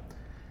 right?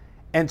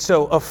 And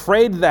so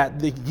afraid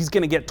that he's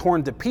going to get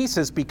torn to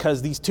pieces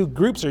because these two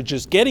groups are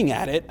just getting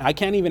at it. I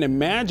can't even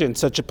imagine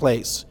such a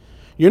place.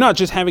 You're not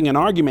just having an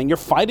argument. You're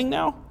fighting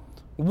now?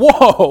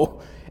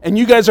 Whoa. And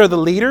you guys are the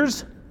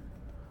leaders?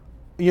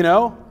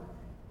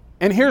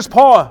 And here's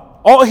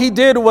Paul. All he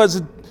did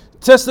was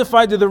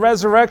testify to the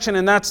resurrection,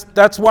 and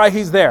that's why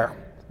he's there.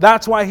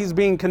 That's why he's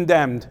being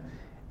condemned.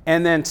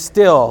 And then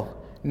still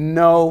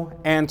no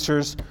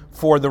answers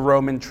for the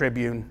Roman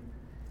tribune.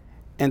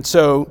 And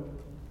so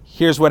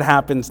here's what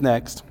happens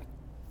next.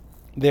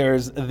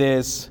 There's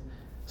this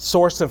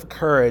source of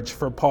courage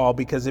for Paul,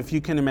 because if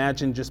you can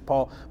imagine just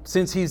Paul,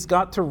 since he's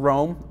got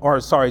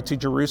to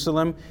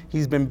Jerusalem,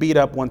 he's been beat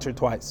up once or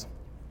twice.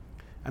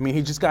 I mean,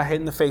 he just got hit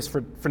in the face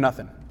for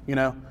nothing,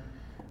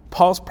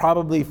 Paul's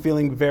probably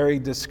feeling very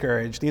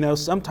discouraged.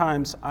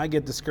 Sometimes I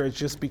get discouraged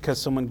just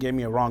because someone gave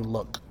me a wrong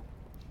look.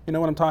 You know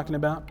what I'm talking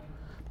about?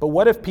 But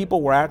what if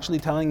people were actually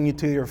telling you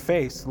to your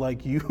face,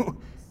 like,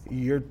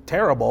 you're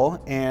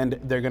terrible, and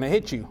they're going to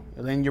hit you,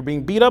 and then you're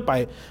being beat up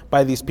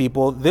by these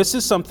people? This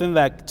is something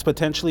that's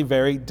potentially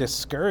very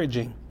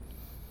discouraging.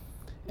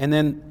 And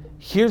then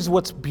here's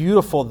what's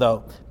beautiful,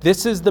 though.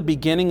 This is the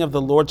beginning of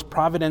the Lord's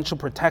providential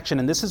protection,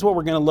 and this is what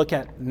we're going to look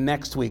at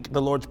next week,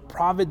 the Lord's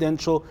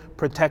providential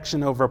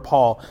protection over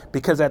Paul.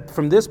 Because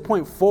from this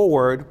point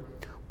forward,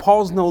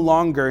 Paul's no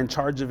longer in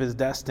charge of his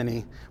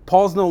destiny.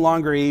 Paul's no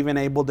longer even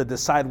able to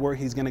decide where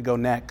he's going to go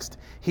next.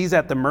 He's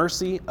at the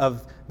mercy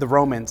of the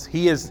Romans.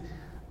 He is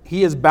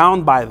he is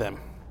bound by them.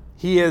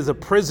 He is a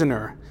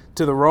prisoner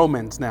to the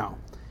Romans now.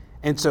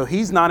 And so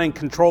he's not in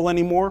control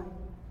anymore.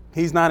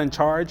 He's not in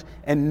charge,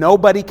 and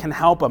nobody can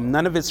help him.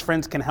 None of his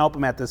friends can help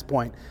him at this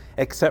point,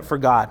 except for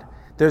God.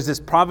 There's this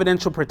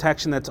providential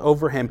protection that's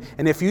over him.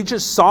 And if you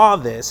just saw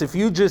this, if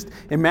you just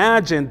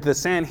imagined the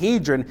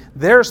Sanhedrin,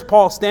 there's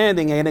Paul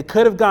standing, and it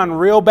could have gone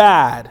real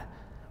bad.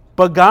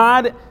 But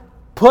God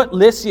put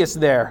Lysias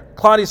there,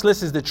 Claudius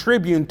Lysias, the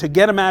tribune, to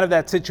get him out of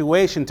that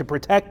situation, to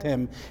protect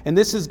him. And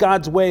this is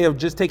God's way of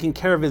just taking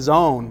care of his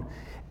own.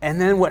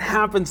 And then what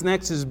happens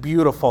next is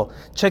beautiful.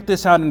 Check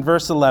this out in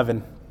verse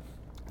 11.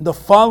 The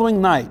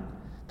following night,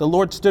 the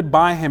Lord stood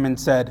by him and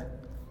said,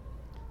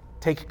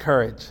 "Take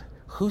courage."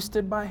 Who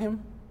stood by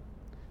him?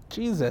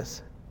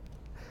 Jesus.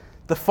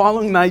 The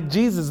following night,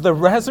 Jesus, the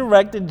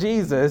resurrected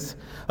Jesus,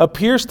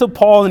 appears to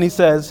Paul and he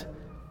says,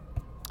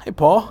 "Hey,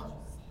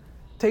 Paul,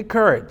 take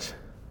courage."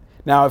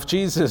 Now, if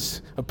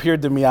Jesus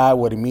appeared to me, I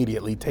would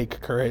immediately take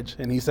courage.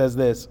 And he says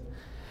this,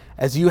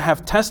 "As you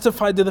have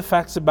testified to the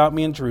facts about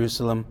me in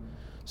Jerusalem,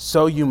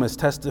 so you must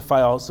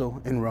testify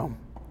also in Rome."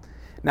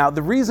 Now,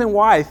 the reason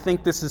why I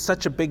think this is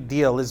such a big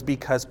deal is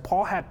because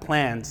Paul had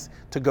plans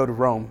to go to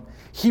Rome.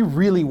 He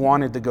really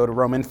wanted to go to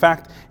Rome. In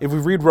fact, if we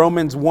read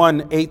Romans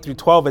 1, 8 through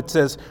 12, it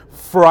says,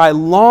 "For I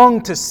long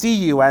to see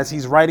you," as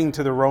he's writing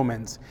to the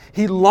Romans.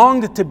 He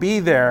longed to be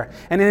there.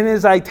 And in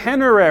his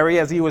itinerary,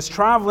 as he was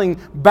traveling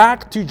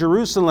back to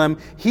Jerusalem,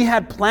 he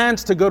had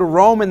plans to go to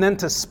Rome and then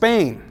to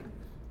Spain,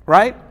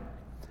 right?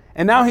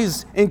 And now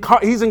he's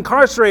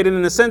incarcerated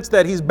in the sense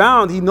that he's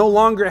bound. He no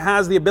longer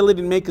has the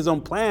ability to make his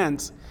own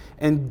plans.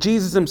 And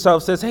Jesus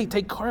himself says, "Hey,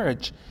 take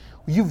courage.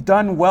 You've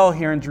done well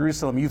here in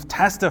Jerusalem. You've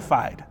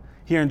testified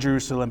here in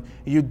Jerusalem.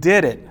 You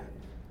did it.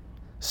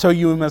 So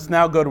you must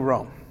now go to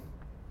Rome."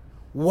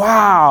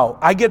 Wow,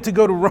 I get to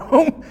go to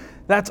Rome?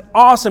 That's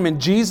awesome.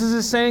 And Jesus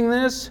is saying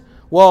this?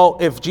 Well,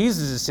 if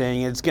Jesus is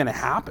saying it, it's going to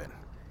happen.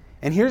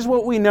 And here's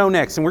what we know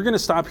next. And we're going to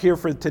stop here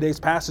for today's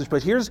passage.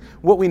 But here's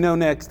what we know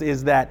next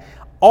is that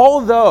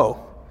although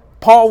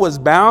Paul was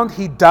bound,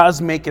 he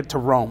does make it to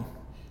Rome.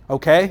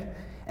 Okay?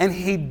 And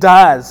he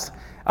does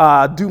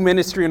do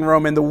ministry in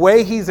Rome. And the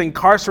way he's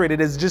incarcerated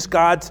is just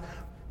God's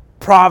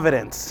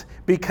providence.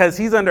 Because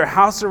he's under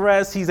house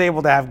arrest, he's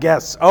able to have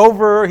guests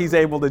over, he's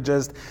able to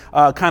just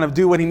kind of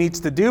do what he needs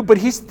to do. But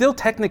he's still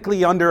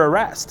technically under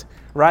arrest,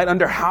 right?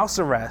 Under house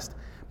arrest.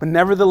 But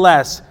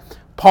nevertheless,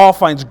 Paul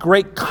finds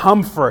great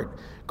comfort,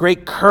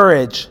 great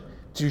courage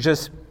to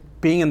just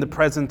being in the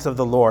presence of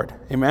the Lord.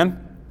 Amen?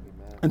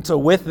 And so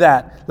with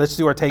that, let's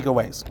do our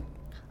takeaways.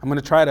 I'm going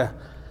to try to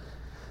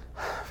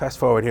fast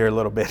forward here a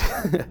little bit.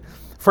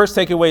 First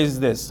takeaway is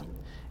this.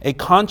 A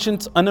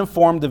conscience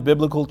uninformed of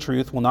biblical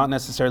truth will not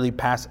necessarily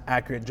pass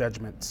accurate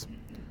judgments.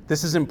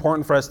 This is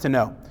important for us to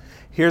know.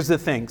 Here's the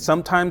thing.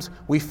 Sometimes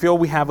we feel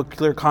we have a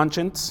clear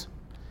conscience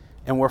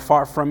and we're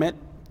far from it.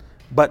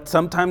 But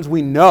sometimes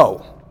we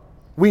know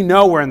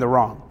we're in the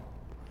wrong.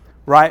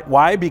 Right?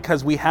 Why?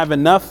 Because we have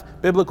enough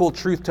biblical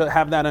truth to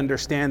have that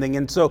understanding.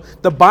 And so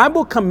the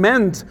Bible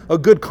commends a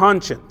good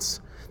conscience.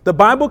 The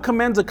Bible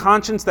commends a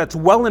conscience that's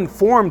well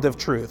informed of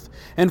truth.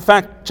 In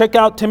fact, check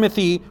out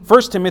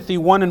 1 Timothy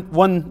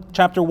 1,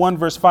 chapter 1,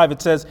 verse 5.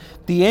 It says,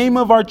 "The aim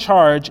of our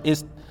charge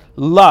is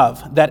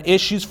love that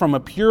issues from a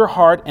pure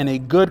heart and a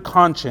good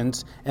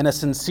conscience and a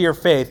sincere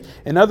faith."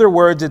 In other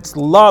words, it's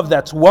love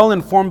that's well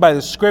informed by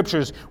the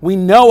scriptures. We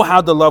know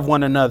how to love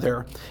one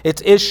another.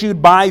 It's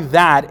issued by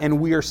that, and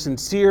we are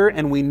sincere,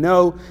 and we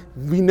know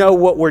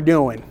what we're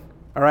doing.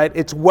 All right,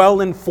 it's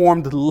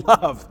well-informed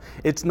love.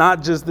 It's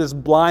not just this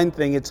blind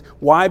thing. It's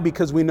why?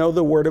 Because we know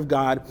the Word of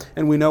God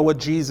and we know what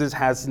Jesus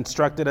has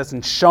instructed us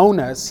and shown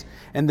us,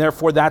 and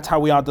therefore that's how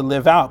we ought to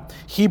live out.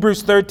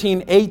 Hebrews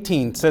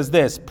 13:18 says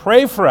this,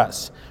 "Pray for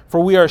us, for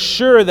we are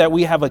sure that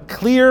we have a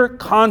clear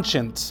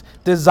conscience,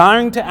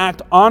 desiring to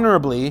act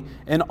honorably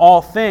in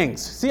all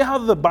things." See how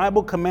the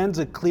Bible commends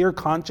a clear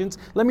conscience?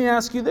 Let me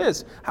ask you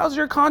this. How's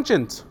your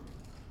conscience?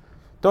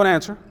 Don't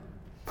answer.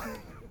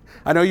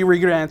 I know you were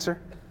eager to answer.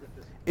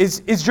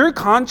 Is your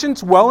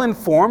conscience well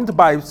informed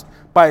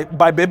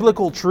by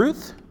biblical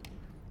truth?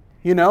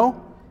 You know,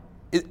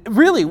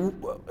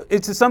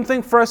 it's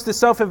something for us to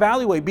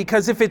self-evaluate,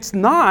 because if it's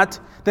not,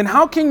 then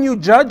how can you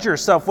judge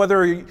yourself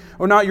whether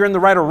or not you're in the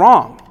right or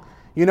wrong?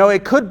 You know,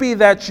 it could be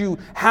that you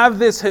have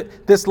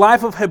this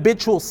life of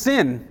habitual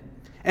sin.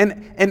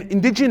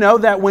 And did you know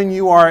that when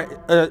you are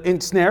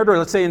ensnared, or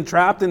let's say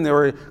entrapped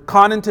or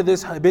caught into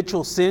this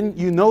habitual sin,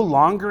 you no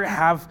longer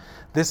have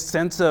this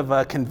sense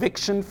of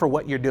conviction for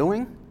what you're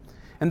doing?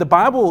 And the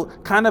Bible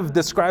kind of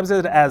describes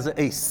it as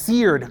a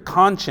seared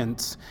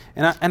conscience.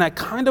 And I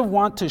kind of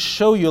want to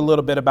show you a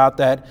little bit about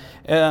that.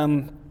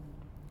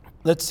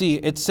 Let's see.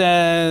 It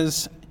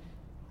says,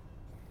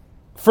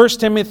 1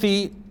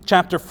 Timothy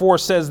chapter 4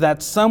 says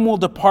that some will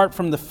depart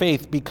from the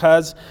faith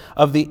because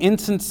of the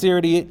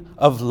insincerity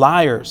of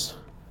liars,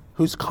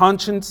 whose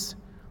conscience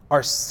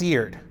are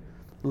seared.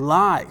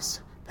 Lies,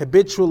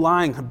 habitual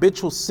lying,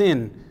 habitual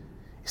sin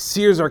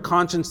sears our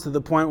conscience to the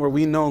point where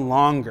we no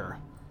longer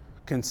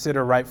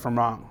consider right from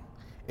wrong.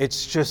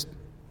 It's just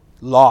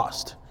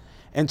lost.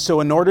 And so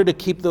in order to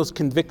keep those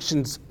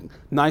convictions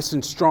nice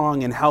and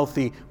strong and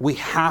healthy, we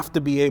have to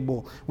be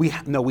able, we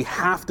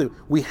have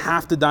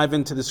to dive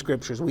into the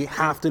scriptures. We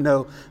have to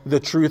know the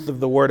truth of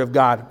the word of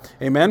God.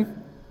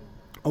 Amen?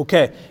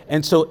 Okay,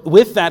 and so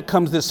with that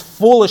comes this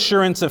full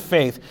assurance of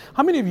faith.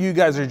 How many of you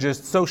guys are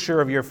just so sure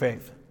of your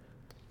faith?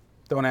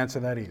 Don't answer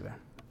that either,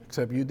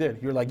 except you did.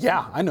 You're like,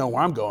 yeah, I know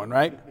where I'm going,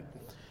 right?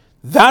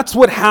 That's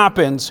what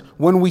happens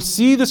when we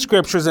see the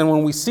scriptures and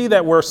when we see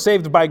that we're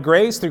saved by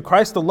grace through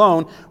Christ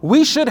alone.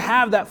 We should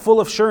have that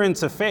full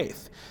assurance of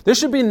faith. There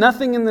should be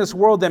nothing in this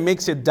world that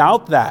makes you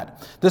doubt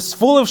that. This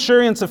full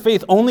assurance of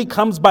faith only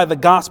comes by the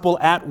gospel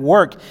at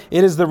work.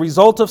 It is the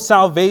result of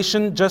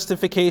salvation,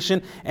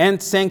 justification,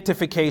 and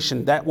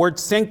sanctification. That word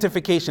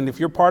sanctification, if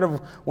you're part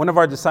of one of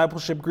our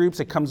discipleship groups,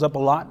 it comes up a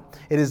lot.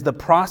 It is the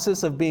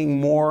process of being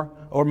more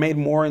or made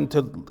more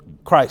into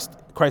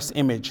Christ's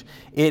image.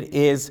 It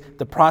is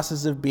the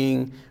process of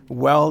being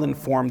well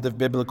informed of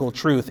biblical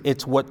truth.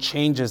 It's what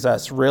changes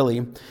us,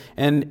 really.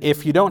 And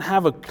if you don't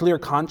have a clear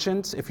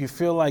conscience, if you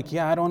feel like,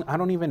 yeah, I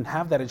don't even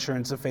have that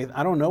assurance of faith,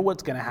 I don't know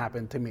what's going to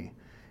happen to me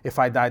if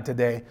I die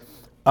today.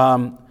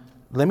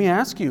 Let me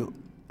ask you,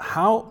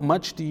 how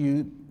much do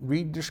you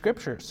read the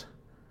scriptures?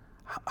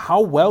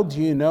 How well do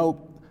you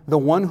know the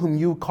one whom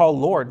you call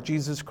Lord,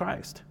 Jesus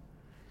Christ?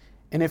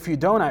 And if you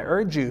don't, I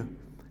urge you,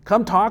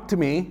 come talk to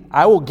me.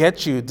 I will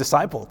get you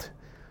discipled.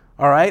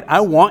 All right? I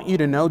want you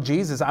to know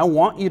Jesus. I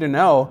want you to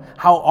know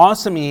how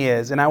awesome he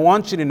is. And I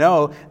want you to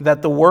know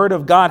that the word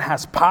of God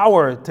has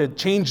power to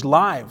change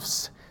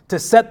lives, to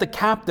set the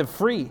captive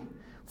free.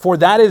 For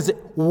that is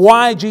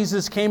why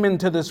Jesus came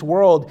into this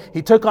world.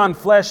 He took on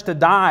flesh to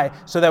die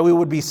so that we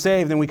would be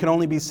saved, and we can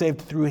only be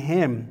saved through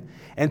him.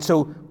 And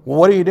so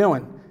what are you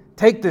doing?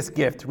 Take this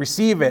gift,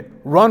 receive it,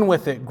 run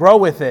with it, grow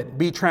with it,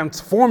 be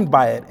transformed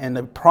by it, and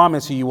I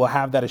promise you will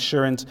have that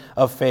assurance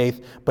of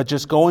faith. But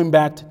just going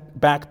back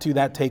to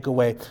that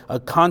takeaway, a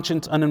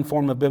conscience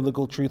uninformed of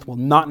biblical truth will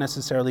not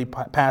necessarily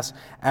pass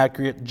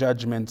accurate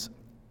judgments.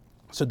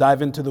 So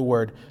dive into the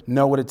word,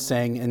 know what it's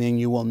saying, and then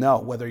you will know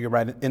whether you're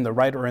right in the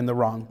right or in the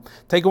wrong.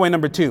 Takeaway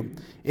number 2,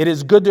 it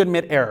is good to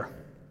admit error.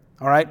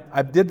 All right,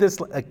 I did this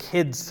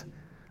kids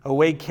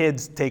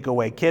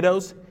takeaway.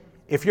 Kiddos,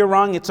 if you're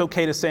wrong, it's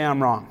okay to say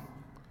I'm wrong.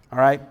 All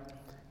right?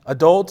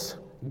 Adults,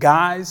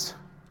 guys,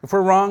 if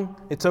we're wrong,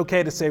 it's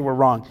okay to say we're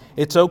wrong.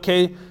 It's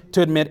okay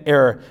to admit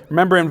error.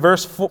 Remember in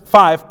verse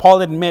 5,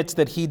 Paul admits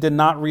that he did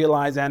not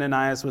realize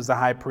Ananias was the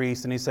high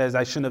priest, and he says,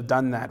 I shouldn't have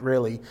done that,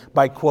 really,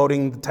 by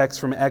quoting the text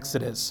from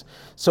Exodus.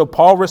 So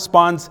Paul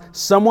responds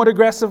somewhat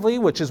aggressively,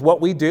 which is what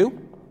we do,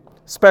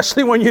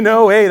 especially when you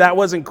know, hey, that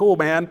wasn't cool,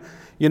 man.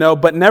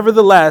 But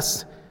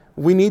nevertheless,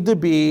 we need to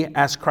be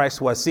as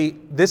Christ was. See,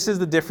 this is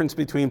the difference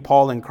between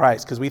Paul and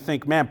Christ, because we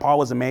think, man, Paul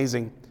was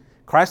amazing.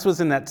 Christ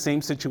was in that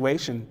same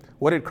situation.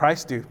 What did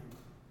Christ do?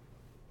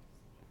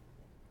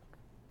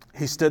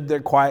 He stood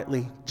there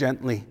quietly,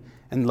 gently,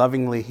 and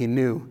lovingly. He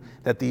knew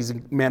that these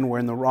men were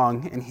in the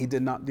wrong, and he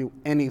did not do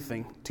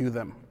anything to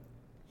them.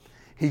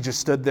 He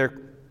just stood there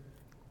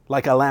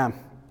like a lamb,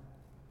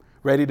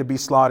 ready to be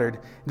slaughtered.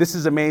 This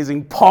is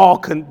amazing. Paul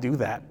couldn't do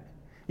that.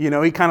 He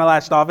kind of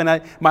lashed off,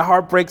 and my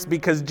heart breaks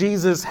because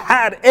Jesus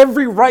had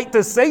every right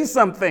to say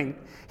something.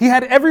 He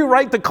had every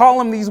right to call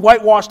them these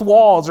whitewashed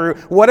walls or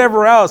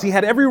whatever else. He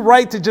had every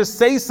right to just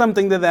say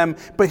something to them,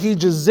 but he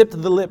just zipped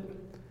the lip.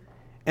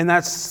 And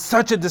that's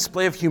such a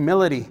display of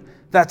humility.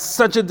 That's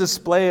such a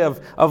display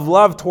of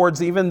love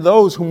towards even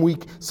those whom we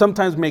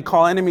sometimes may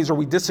call enemies or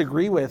we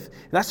disagree with.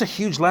 That's a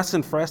huge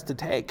lesson for us to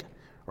take,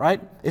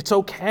 right? It's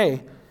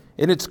okay,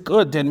 and it's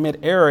good to admit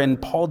error,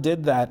 and Paul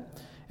did that.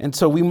 And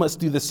so we must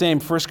do the same.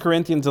 1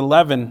 Corinthians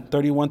 11,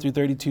 31 through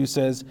 32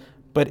 says,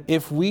 but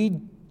if we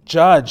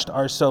judged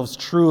ourselves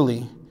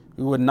truly,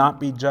 we would not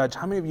be judged.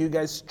 How many of you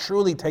guys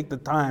truly take the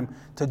time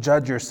to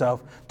judge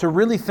yourself, to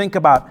really think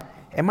about,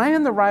 am I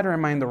in the right or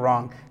am I in the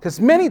wrong? Because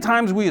many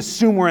times we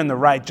assume we're in the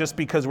right just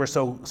because we're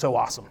so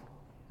awesome,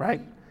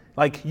 right?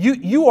 Like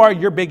you are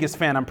your biggest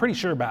fan. I'm pretty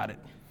sure about it.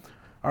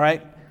 All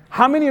right.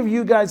 How many of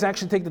you guys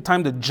actually take the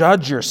time to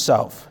judge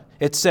yourself?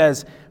 It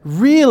says,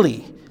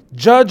 really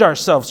judge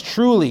ourselves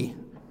truly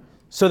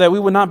so that we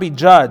would not be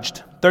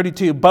judged.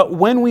 32, but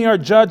when we are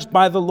judged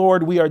by the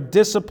Lord, we are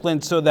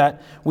disciplined so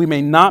that we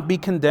may not be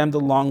condemned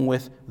along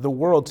with the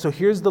world. So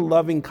here's the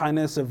loving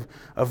kindness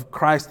of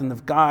Christ and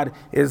of God,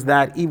 is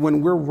that even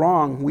when we're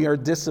wrong, we are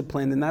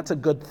disciplined, and that's a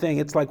good thing.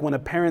 It's like when a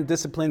parent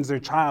disciplines their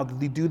child,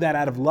 they do that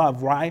out of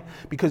love, right?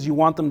 Because you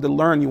want them to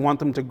learn, you want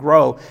them to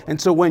grow. And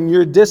so when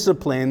you're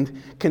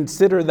disciplined,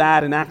 consider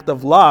that an act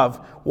of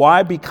love.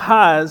 Why?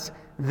 Because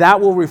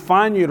that will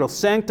refine you, it'll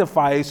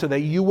sanctify you so that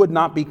you would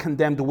not be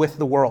condemned with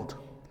the world.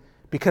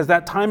 Because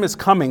that time is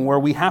coming where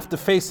we have to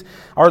face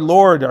our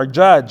Lord, our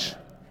judge,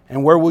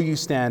 and where will you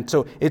stand?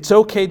 So it's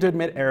okay to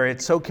admit error.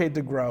 It's okay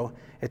to grow.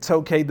 It's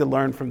okay to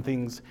learn from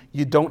things.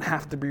 You don't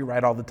have to be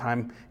right all the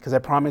time, because I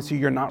promise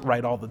you're not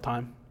right all the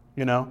time.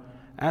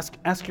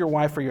 Ask your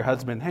wife or your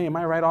husband, hey, am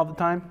I right all the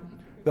time?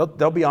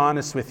 They'll be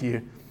honest with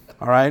you.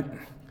 All right?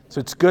 So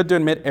it's good to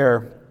admit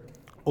error.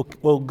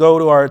 We'll go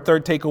to our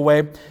third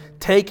takeaway.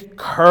 take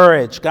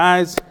courage.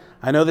 Guys,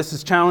 I know this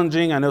is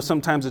challenging. I know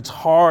sometimes it's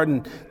hard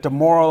and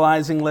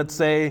demoralizing, let's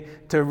say,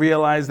 to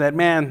realize that,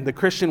 man, the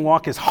Christian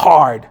walk is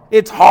hard.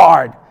 It's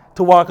hard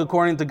to walk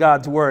according to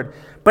God's word.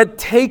 But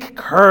take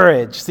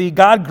courage. See,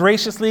 God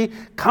graciously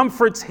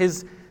comforts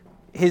his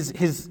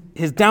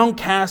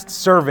downcast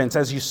servants,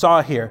 as you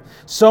saw here,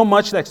 so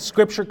much that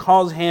Scripture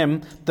calls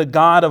him the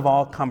God of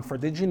all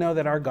comfort. Did you know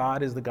that our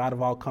God is the God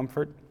of all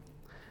comfort?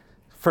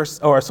 2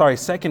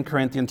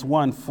 Corinthians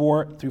 1,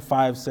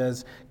 4-5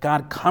 says,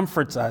 God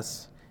comforts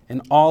us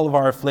in all of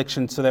our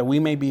afflictions so that we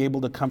may be able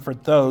to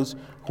comfort those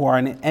who are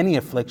in any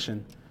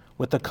affliction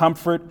with the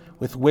comfort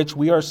with which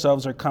we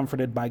ourselves are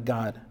comforted by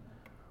God.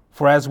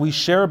 For as we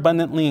share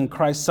abundantly in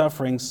Christ's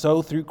suffering,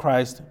 so through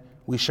Christ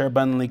we share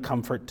abundantly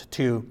comfort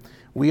too.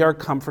 We are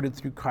comforted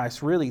through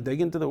Christ. Really,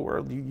 dig into the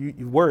word.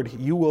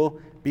 You will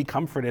be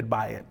comforted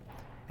by it.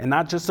 And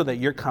not just so that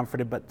you're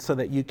comforted, but so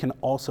that you can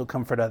also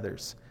comfort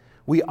others.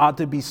 We ought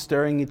to be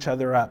stirring each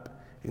other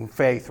up in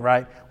faith,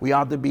 right? We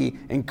ought to be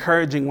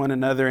encouraging one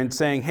another and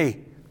saying,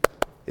 hey,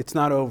 it's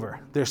not over.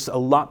 There's a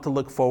lot to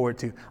look forward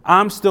to.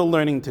 I'm still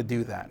learning to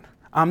do that.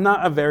 I'm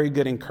not a very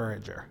good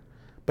encourager.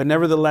 But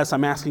nevertheless,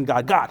 I'm asking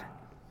God,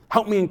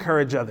 help me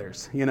encourage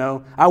others.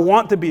 I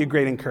want to be a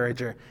great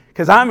encourager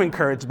because I'm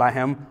encouraged by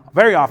him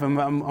very often.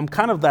 I'm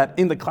kind of that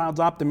in the clouds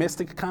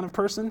optimistic kind of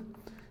person.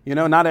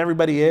 Not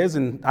everybody is,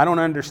 and I don't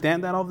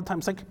understand that all the time.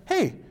 It's like,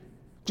 hey,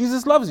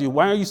 Jesus loves you.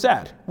 Why are you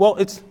sad? Well,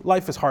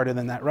 life is harder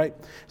than that, right?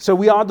 So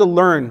we ought to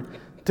learn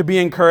to be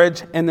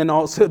encouraged and then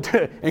also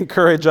to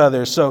encourage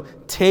others. So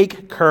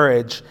take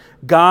courage.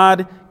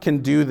 God can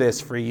do this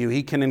for you.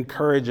 He can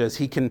encourage us.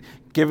 He can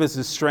give us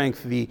the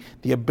strength, the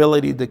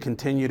ability to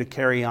continue to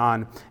carry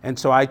on. And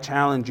so I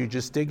challenge you,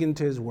 just dig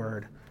into his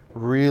word.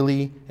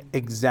 Really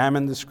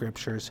examine the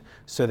scriptures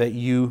so that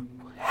you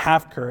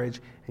have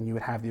courage and you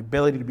would have the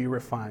ability to be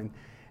refined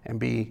and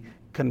be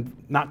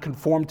not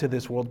conformed to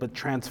this world, but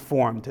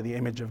transformed to the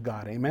image of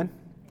God. Amen?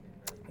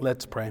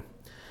 Let's pray.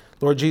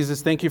 Lord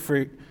Jesus, thank you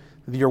for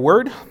your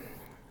word.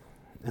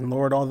 And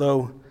Lord,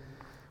 although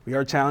we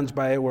are challenged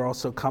by it, we're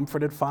also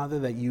comforted, Father,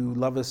 that you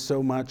love us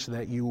so much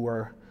that you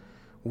are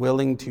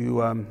willing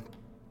to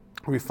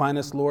refine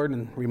us, Lord,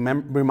 and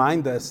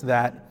remind us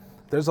that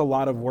there's a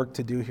lot of work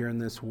to do here in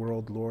this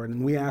world, Lord.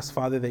 And we ask,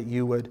 Father, that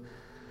you would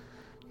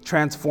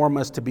transform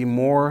us to be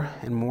more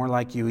and more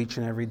like you each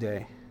and every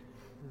day.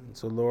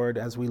 So, Lord,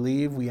 as we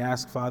leave, we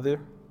ask, Father,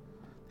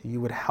 that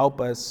you would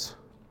help us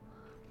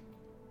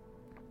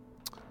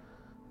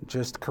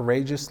just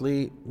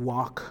courageously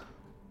walk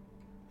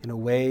in a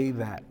way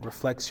that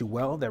reflects you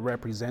well, that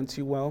represents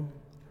you well.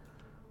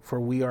 For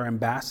we are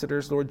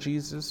ambassadors, Lord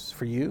Jesus,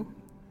 for you.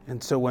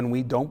 And so when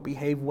we don't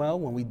behave well,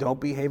 when we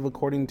don't behave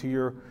according to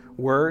your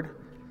word,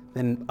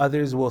 then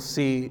others will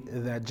see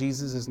that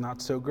Jesus is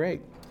not so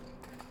great.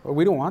 But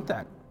we don't want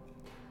that.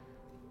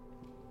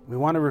 We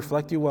want to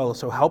reflect you well,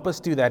 so help us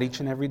do that each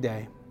and every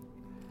day.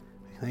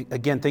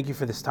 Again, thank you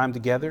for this time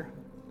together.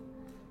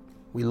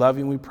 We love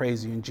you and we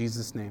praise you in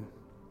Jesus' name.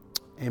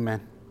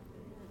 Amen.